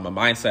into a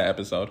mindset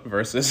episode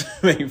versus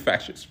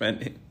manufacturer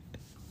spending.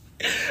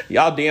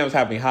 Y'all DMs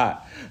have me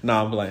hot. No,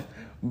 I'm playing.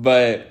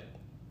 But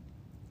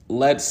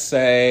let's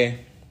say,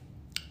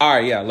 all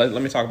right, yeah,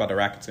 let me talk about the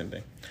Rakuten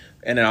thing.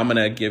 And then I'm going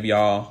to give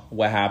y'all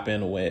what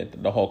happened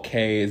with the whole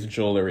K's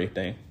jewelry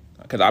thing.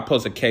 Because I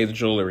posted K's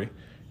jewelry.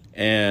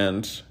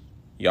 And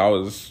y'all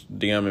was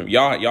DMing.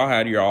 Y'all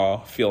had y'all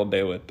field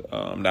day with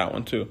that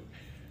one, too.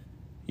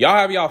 Y'all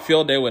have y'all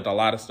field day with a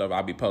lot of stuff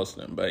I'll be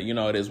posting. But, you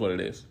know, it is what it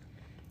is.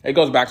 it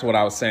goes back to what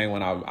I was saying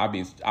when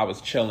I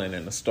was chilling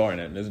in the store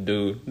and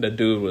the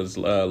dude was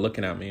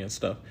looking at me and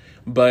stuff.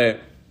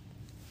 But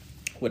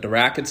with the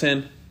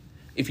Rakuten,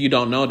 if you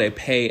don't know, they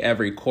pay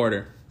every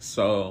quarter.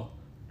 So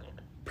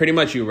pretty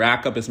much you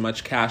rack up as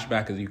much cash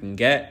back as you can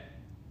get,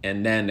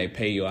 and then they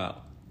pay you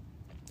out.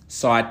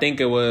 So I think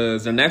it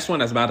was, the next one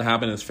that's about to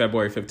happen is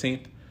February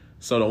 15th.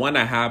 So the one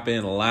that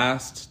happened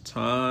last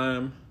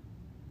time,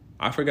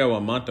 I forget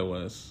what month it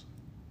was.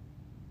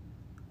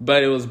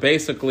 But it was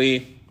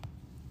basically,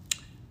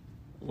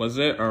 was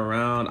it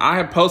around, I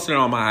had posted it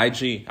on my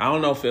IG. I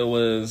don't know if it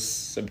was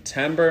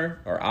September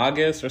or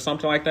August or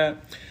something like that.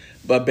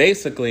 But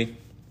basically,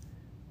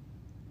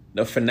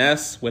 the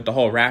finesse with the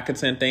whole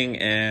Rakuten thing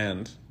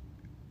and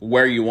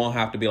where you won't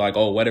have to be like,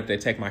 oh, what if they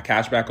take my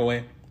cash back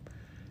away?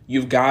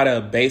 You've got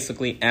to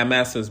basically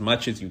MS as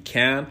much as you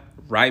can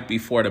right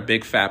before the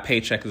big fat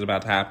paycheck is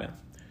about to happen.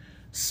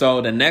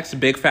 So the next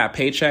big fat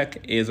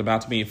paycheck is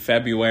about to be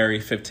February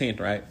 15th,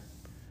 right?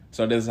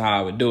 So this is how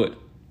I would do it.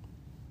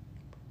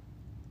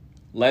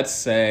 Let's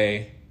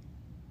say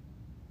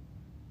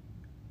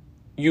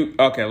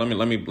okay,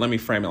 let me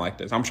frame it like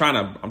this. I'm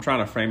trying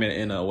to frame it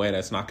in a way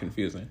that's not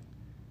confusing.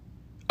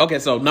 Okay,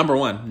 so number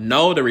one,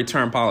 know the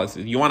return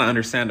policies. You want to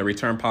understand the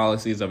return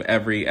policies of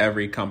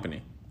every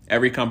company.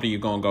 Every company you're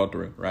going to go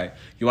through, right?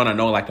 You want to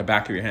know like the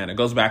back of your hand. It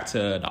goes back to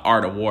The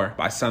Art of War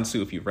by Sun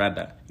Tzu, if you've read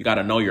that. You got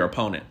to know your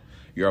opponent.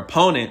 Your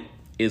opponent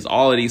is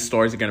all of these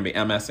stores you're going to be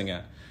MSing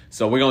at.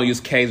 So we're going to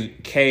use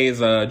Kay's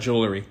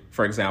Jewelry,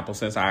 for example,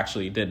 since I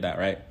actually did that,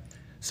 right?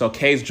 So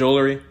Kay's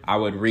Jewelry, I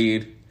would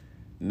read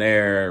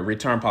their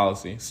return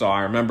policy. So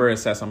I remember it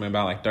said something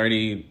about like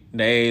 30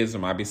 days, it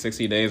might be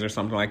 60 days or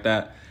something like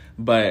that.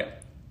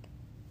 But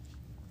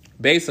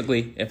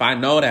basically, if I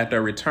know that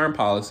their return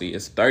policy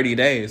is 30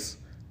 days,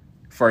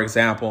 for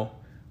example,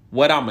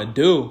 what I'm going to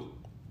do,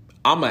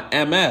 I'm going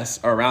to MS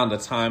around the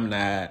time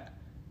that,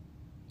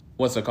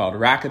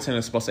 Rakuten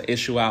is supposed to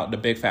issue out the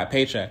big fat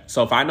paycheck.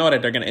 So if I know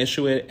that they're going to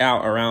issue it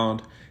out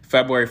around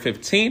February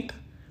 15th,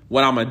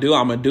 what I'm going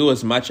to do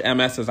as much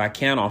MS as I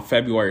can on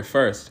February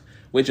 1st,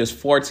 which is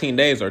 14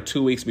 days or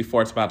 2 weeks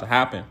before it's about to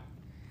happen.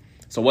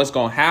 So what's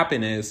going to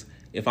happen is,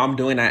 if I'm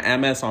doing that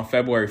MS on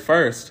February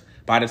 1st,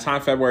 by the time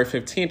February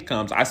 15th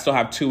comes, I still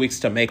have 2 weeks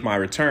to make my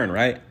return,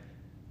 right?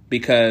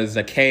 Because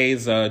the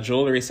K's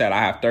Jewelry said I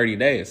have 30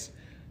 days.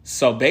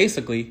 So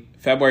basically,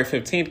 February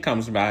 15th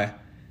comes by,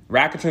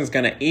 Rakuten's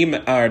going to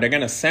email, or they're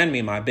going to send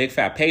me my big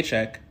fat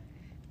paycheck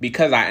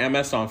because I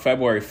MS on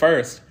February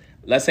 1st.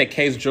 Let's say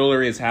K's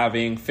Jewelry is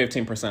having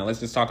 15%.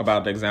 Let's just talk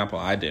about the example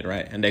I did,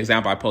 right? And the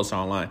example I posted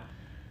online.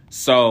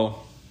 So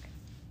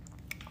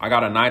I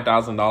got a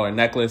 $9,000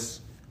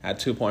 necklace at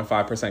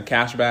 2.5%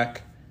 cash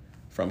back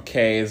from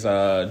K's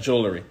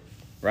Jewelry,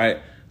 right?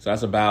 So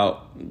that's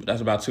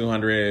about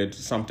 200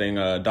 something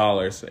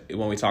dollars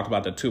when we talk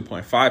about the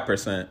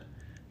 2.5%.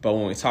 But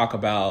when we talk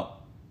about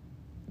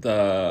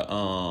the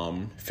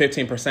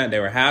 15% they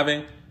were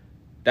having,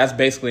 that's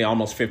basically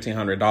almost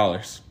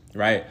 $1,500,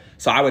 right?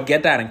 So I would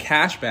get that in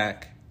cash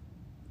back.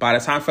 By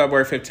the time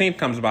February 15th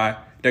comes by,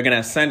 they're going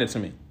to send it to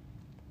me.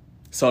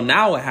 So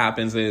now what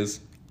happens is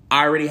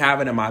I already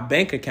have it in my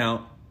bank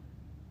account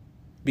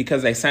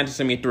because they sent it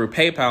to me through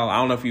PayPal. I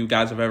don't know if you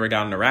guys have ever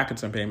gotten the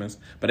Rakuten payments,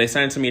 but they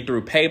sent it to me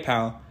through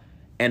PayPal.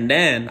 And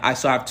then I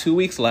still have 2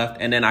 weeks left,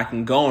 and then I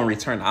can go and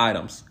return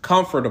items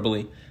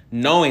comfortably,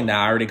 knowing that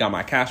I already got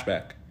my cash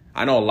back.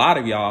 I know a lot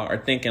of y'all are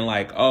thinking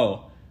like,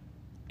 oh,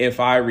 if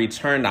I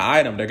return the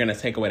item, they're going to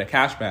take away the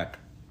cash back.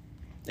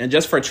 And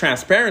just for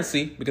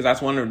transparency, because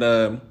that's one of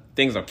the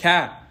things of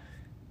Cat,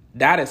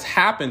 that has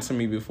happened to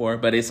me before,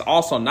 but it's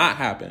also not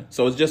happened.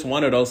 So it's just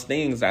one of those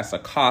things that's a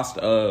cost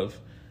of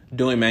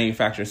doing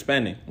manufacturer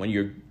spending when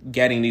you're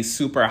getting these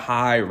super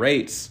high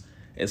rates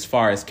as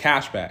far as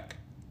cashback.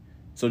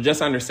 So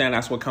just understand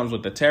that's what comes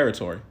with the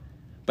territory.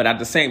 But at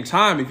the same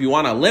time, if you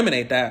want to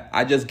eliminate that,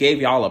 I just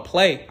gave y'all a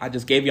play. I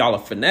just gave y'all a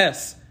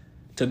finesse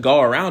to go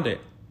around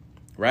it,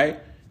 right?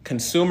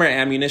 Consumer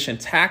ammunition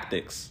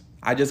tactics.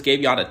 I just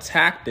gave y'all the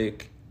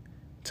tactic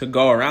to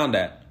go around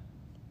that.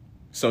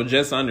 So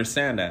just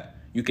understand that.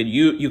 You could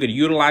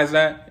utilize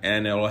that,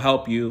 and it will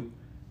help you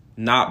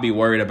not be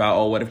worried about,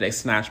 oh, what if they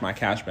snatch my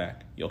cash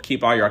back? You'll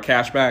keep all your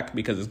cash back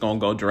because it's going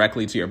to go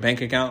directly to your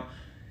bank account,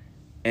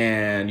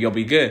 and you'll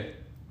be good.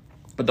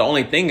 But the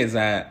only thing is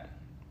that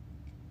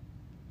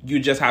you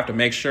just have to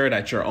make sure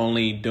that you're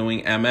only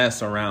doing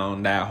MS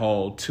around that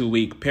whole 2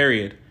 week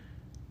period,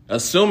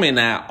 assuming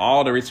that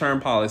all the return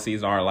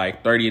policies are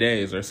like 30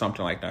 days or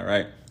something like that,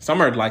 right?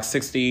 Some are like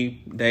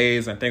 60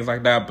 days and things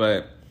like that,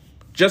 but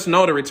just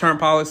know the return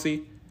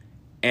policy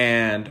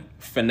and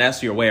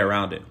finesse your way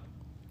around it.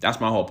 That's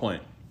my whole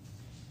point.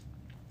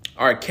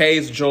 All right,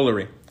 K's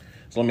Jewelry.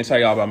 So let me tell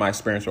y'all about my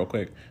experience real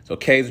quick. So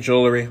K's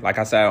Jewelry, like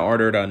I said, I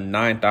ordered a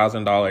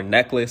 $9,000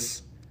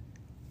 necklace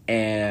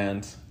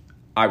and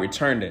I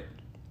returned it.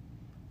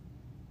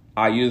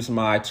 I used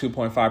my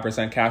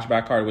 2.5%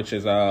 cashback card, which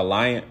is a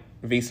Alliant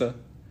Visa.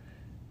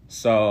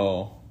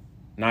 So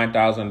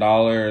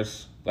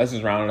 $9,000, let's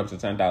just round it up to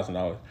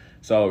 $10,000.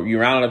 So you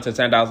round it up to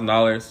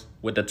 $10,000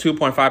 with the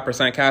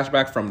 2.5% cash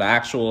back from the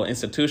actual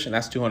institution.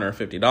 That's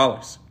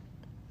 $250.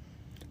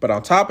 But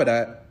on top of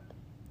that,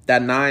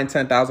 that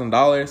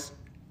 $10,000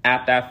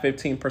 at that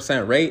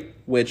 15% rate,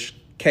 which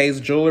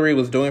Kay's Jewelry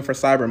was doing for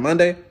Cyber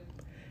Monday,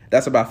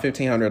 that's about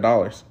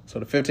 $1,500. So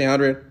the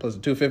 $1,500 plus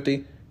the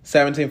 $250,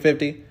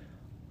 $1,750,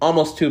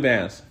 almost 2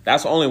 bands.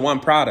 That's only one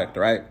product,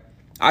 right?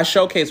 I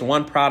showcase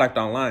one product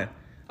online.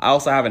 I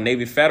also have a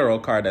Navy Federal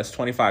card that's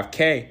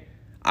 $25K.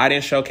 I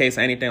didn't showcase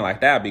anything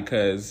like that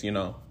because,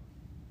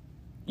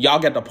 y'all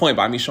get the point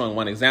by me showing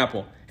one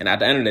example. And at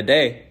the end of the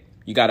day,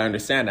 you got to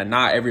understand that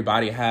not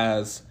everybody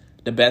has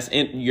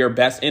your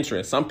best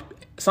interest.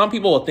 Some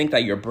people will think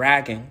that you're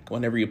bragging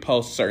whenever you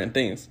post certain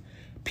things.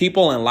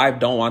 People in life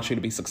don't want you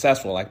to be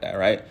successful like that,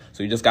 right?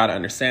 So you just got to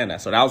understand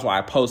that. So that was why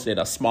I posted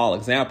a small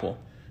example.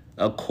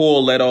 A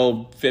cool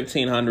little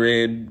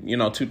 $1,500,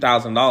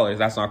 $2,000.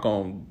 That's not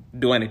going to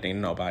do anything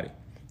to nobody,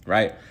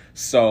 right?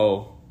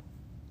 So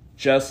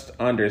just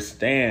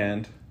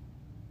understand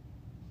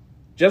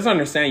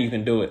you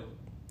can do it.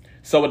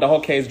 So with the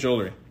whole Kay's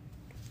Jewelry,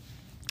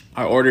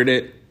 I ordered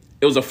it.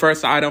 It was the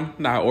first item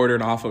that I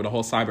ordered off of the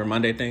whole Cyber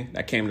Monday thing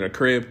that came to the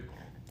crib.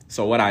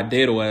 So what I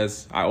did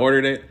was I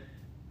ordered it.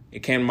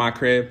 It came to my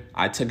crib.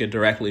 I took it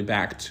directly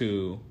back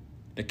to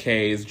the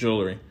Kay's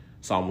Jewelry.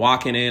 So I'm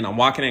walking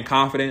in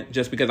confident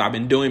just because I've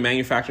been doing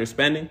manufacturer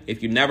spending.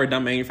 If you've never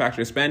done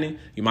manufacturer spending,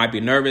 you might be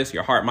nervous.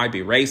 Your heart might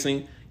be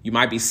racing. You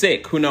might be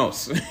sick. Who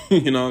knows?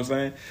 You know what I'm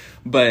saying?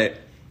 But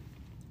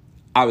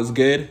I was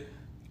good.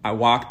 I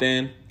walked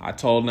in. I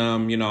told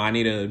them, I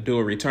need to do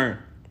a return.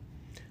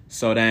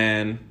 So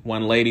then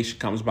one lady, she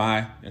comes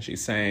by and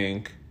she's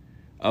saying,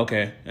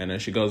 okay. And then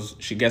she gets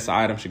the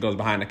item. She goes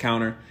behind the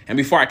counter. And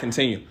before I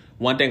continue,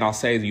 one thing I'll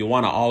say is you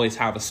want to always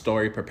have a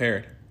story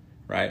prepared,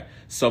 right?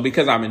 So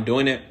because I've been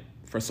doing it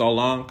for so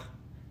long,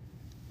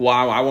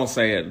 well, I won't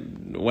say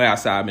it the way I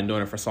said I've been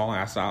doing it for so long.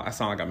 I sound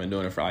like I've been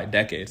doing it for like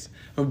decades.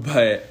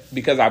 But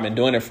because I've been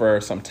doing it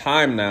for some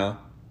time now,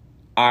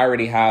 I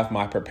already have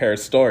my prepared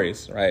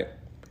stories, right?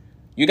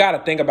 You got to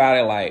think about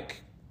it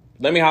like,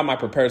 let me have my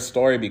prepared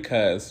story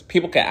because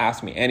people can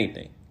ask me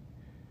anything,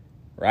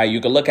 right? You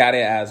can look at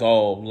it as,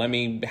 let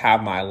me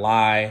have my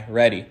lie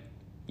ready.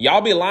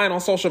 Y'all be lying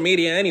on social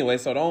media anyway,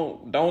 so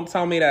don't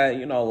tell me that,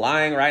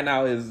 lying right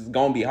now is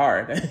going to be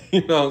hard.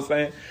 You know what I'm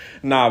saying?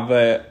 Nah,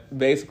 but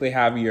basically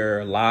have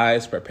your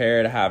lies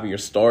prepared, have your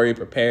story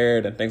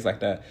prepared and things like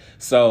that.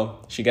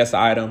 So she gets the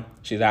item.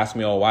 She's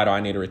asking me, why do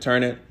I need to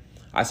return it?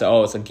 I said,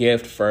 it's a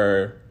gift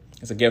for,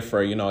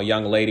 a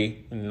young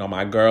lady,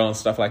 my girl and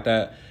stuff like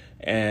that.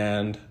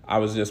 And I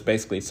was just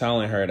basically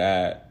telling her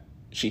that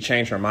she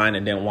changed her mind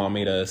and didn't want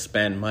me to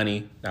spend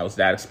money that was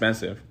that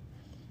expensive,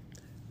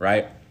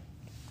 right?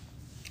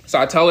 So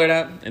I tell her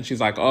that, and she's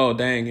like,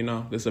 dang,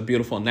 this is a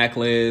beautiful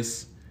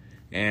necklace.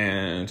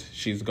 And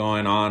she's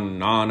going on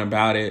and on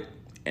about it.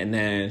 And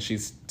then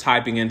she's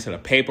typing into the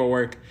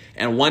paperwork.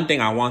 And one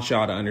thing I want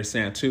y'all to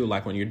understand, too,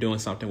 like when you're doing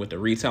something with the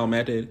retail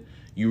method,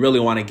 you really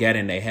want to get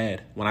in their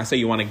head. When I say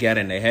you want to get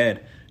in their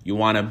head, you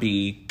want to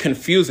be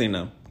confusing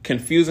them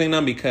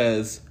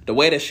because the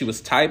way that she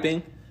was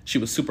typing, she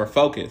was super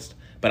focused.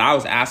 But I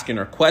was asking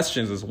her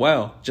questions as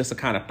well, just to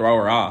kind of throw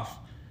her off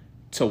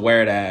to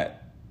where that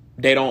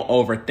they don't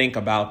overthink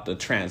about the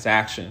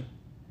transaction.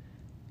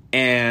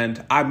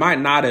 And I might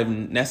not have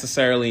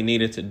necessarily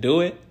needed to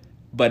do it,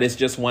 but it's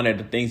just one of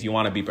the things you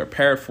want to be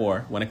prepared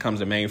for when it comes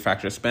to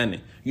manufacturer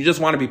spending. You just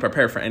want to be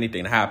prepared for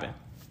anything to happen.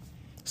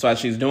 So as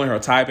she's doing her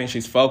typing,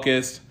 she's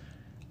focused.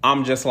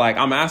 I'm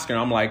asking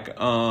her, I'm like,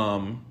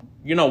 what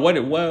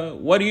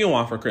do you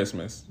want for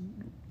Christmas?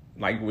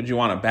 Like, would you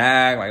want a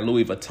bag, like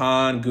Louis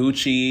Vuitton,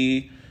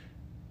 Gucci,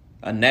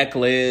 a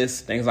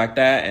necklace, things like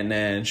that? And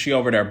then she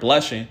over there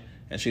blushing,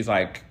 and she's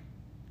like,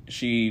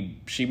 she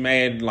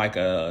made like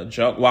a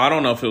joke. Well, I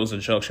don't know if it was a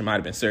joke. She might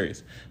have been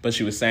serious. But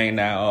she was saying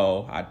that,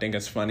 I think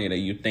it's funny that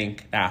you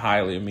think that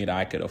highly of me that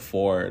I could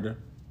afford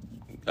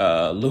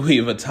Louis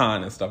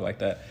Vuitton and stuff like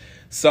that.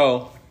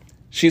 So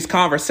she's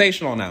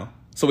conversational now.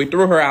 So we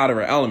threw her out of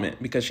her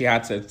element because she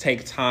had to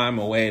take time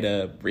away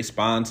to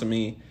respond to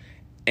me.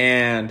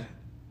 And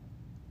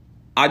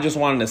I just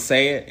wanted to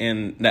say it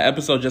in the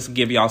episode just to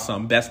give y'all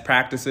some best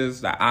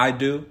practices that I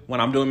do when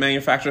I'm doing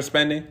manufacturer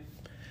spending.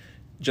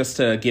 Just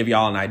to give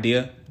y'all an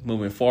idea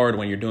moving forward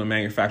when you're doing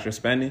manufacturer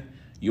spending,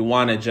 you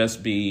want to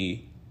just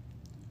be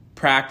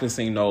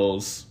practicing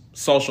those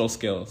social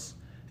skills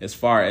as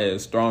far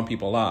as throwing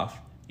people off.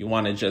 You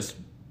just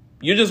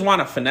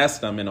want to finesse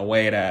them in a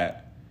way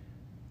that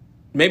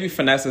maybe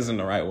finesse isn't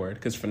the right word,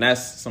 because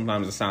finesse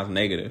sometimes it sounds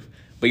negative,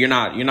 but you're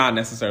not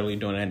necessarily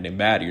doing anything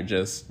bad. You're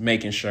just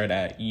making sure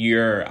that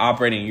you're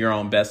operating in your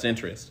own best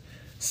interest.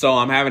 So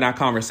I'm having that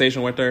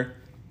conversation with her.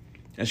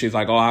 And she's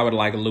like, I would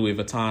like a Louis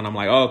Vuitton. I'm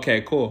like,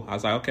 okay, cool. I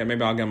was like, okay,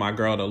 maybe I'll get my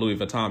girl the Louis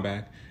Vuitton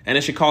bag. And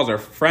then she calls her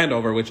friend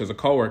over, which is a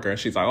coworker. And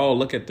she's like,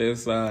 look at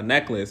this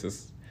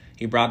necklace.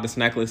 He brought this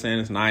necklace in.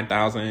 It's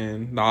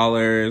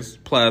 $9,000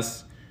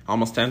 plus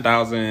almost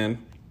 $10,000.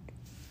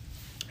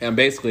 And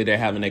basically they're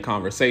having a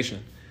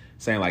conversation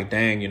saying like,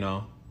 dang,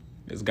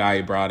 This guy,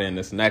 he brought in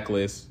this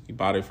necklace. He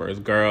bought it for his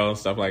girl,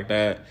 stuff like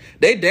that.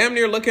 They damn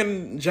near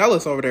looking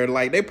jealous over there.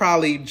 Like, they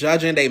probably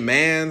judging they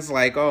mans,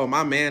 like, oh,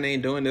 my man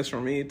ain't doing this for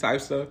me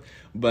type stuff.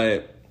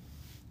 But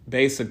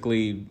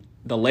basically,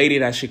 the lady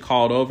that she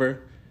called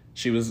over,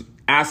 she was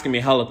asking me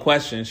hella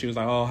questions. She was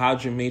like, oh,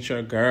 how'd you meet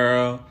your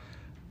girl?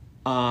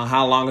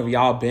 How long have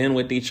y'all been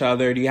with each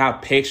other? Do you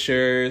have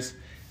pictures?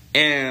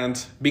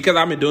 And because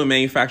I've been doing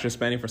manufacturer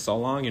spending for so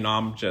long,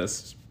 I'm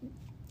just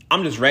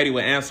ready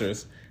with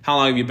answers. How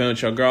long have you been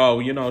with your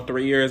girl?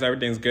 3 years,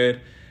 everything's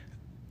good.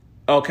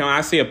 Oh, can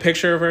I see a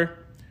picture of her?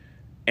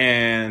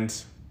 And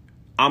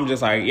I'm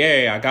just like,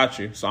 yeah, I got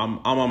you. So I'm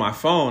on my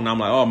phone. I'm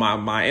like, oh,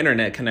 my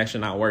internet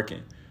connection not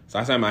working. So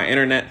I said, my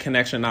internet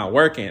connection not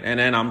working. And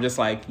then I'm just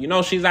like,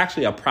 she's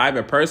actually a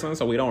private person,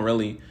 so we don't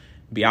really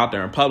be out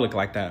there in public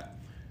like that.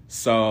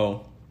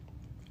 So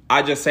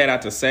I just say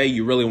that to say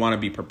you really want to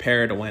be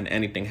prepared when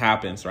anything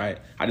happens, right?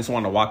 I just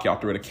want to walk y'all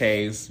through the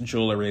K's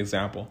jewelry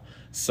example.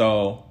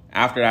 So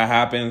after that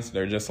happens,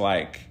 they're just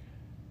like,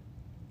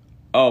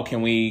 oh,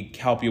 can we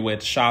help you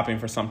with shopping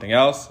for something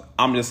else?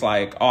 I'm just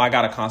like, oh, I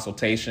got a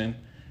consultation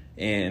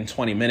in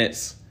 20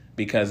 minutes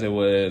because I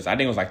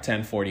think it was like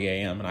 10:40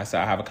 a.m. And I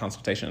said, I have a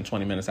consultation in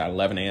 20 minutes at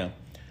 11 a.m.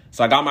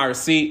 So I got my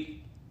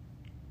receipt.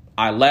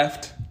 I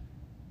left.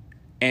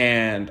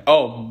 And,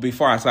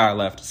 before I said I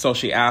left, so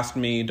she asked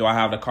me, do I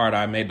have the card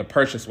I made the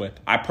purchase with?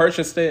 I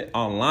purchased it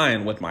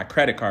online with my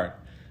credit card.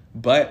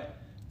 But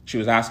she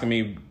was asking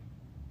me,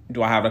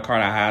 do I have the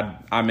card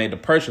I made the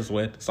purchase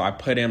with? So I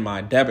put in my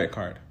debit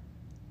card.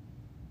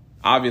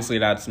 Obviously,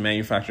 that's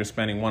manufacturer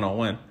spending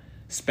 101.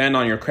 Spend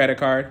on your credit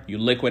card, you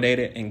liquidate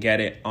it, and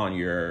get it on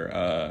your,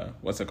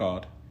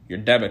 your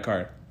debit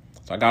card.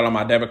 So I got on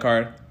my debit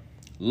card.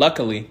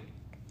 Luckily,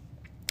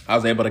 I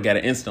was able to get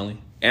it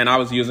instantly. And I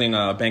was using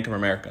Bank of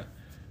America.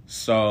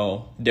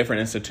 So different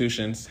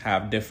institutions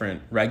have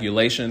different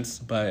regulations,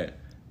 but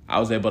I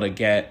was able to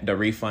get the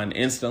refund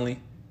instantly.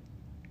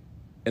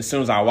 As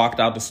soon as I walked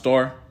out the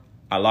store,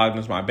 I logged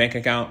into my bank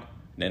account.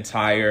 The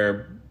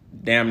entire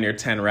damn near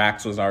 10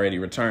 racks was already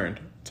returned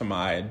to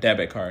my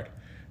debit card,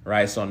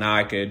 right? So now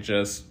I could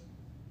just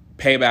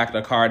pay back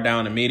the card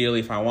down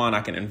immediately if I want.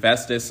 I can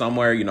invest it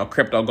somewhere,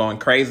 crypto going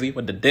crazy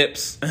with the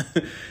dips.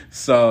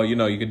 So,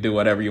 you could do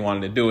whatever you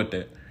wanted to do with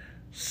it.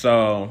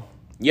 So,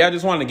 yeah, I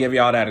just wanted to give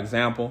y'all that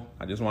example.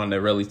 I just wanted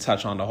to really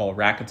touch on the whole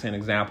Rakuten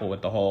example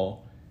with the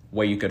whole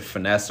way you could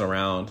finesse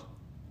around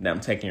them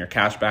taking your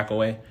cash back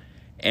away.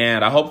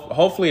 And I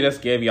hopefully this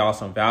gave y'all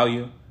some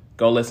value.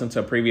 Go listen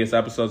to previous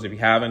episodes if you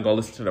haven't. Go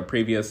listen to the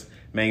previous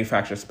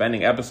manufacturer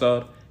spending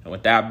episode. And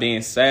with that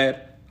being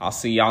said, I'll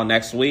see y'all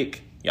next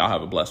week. Y'all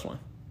have a blessed one.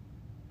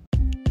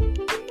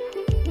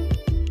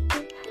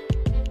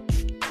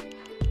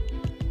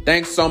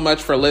 Thanks so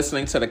much for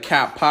listening to the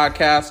CAP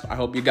podcast. I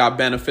hope you got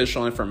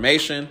beneficial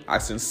information. I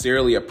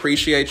sincerely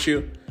appreciate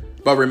you.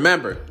 But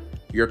remember,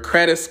 your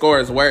credit score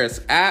is where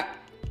it's at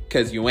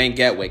because you ain't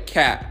get with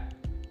CAP.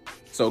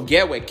 So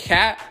get with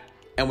CAP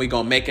and we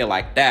gonna make it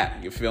like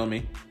that. You feel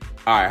me?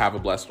 All right, have a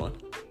blessed one.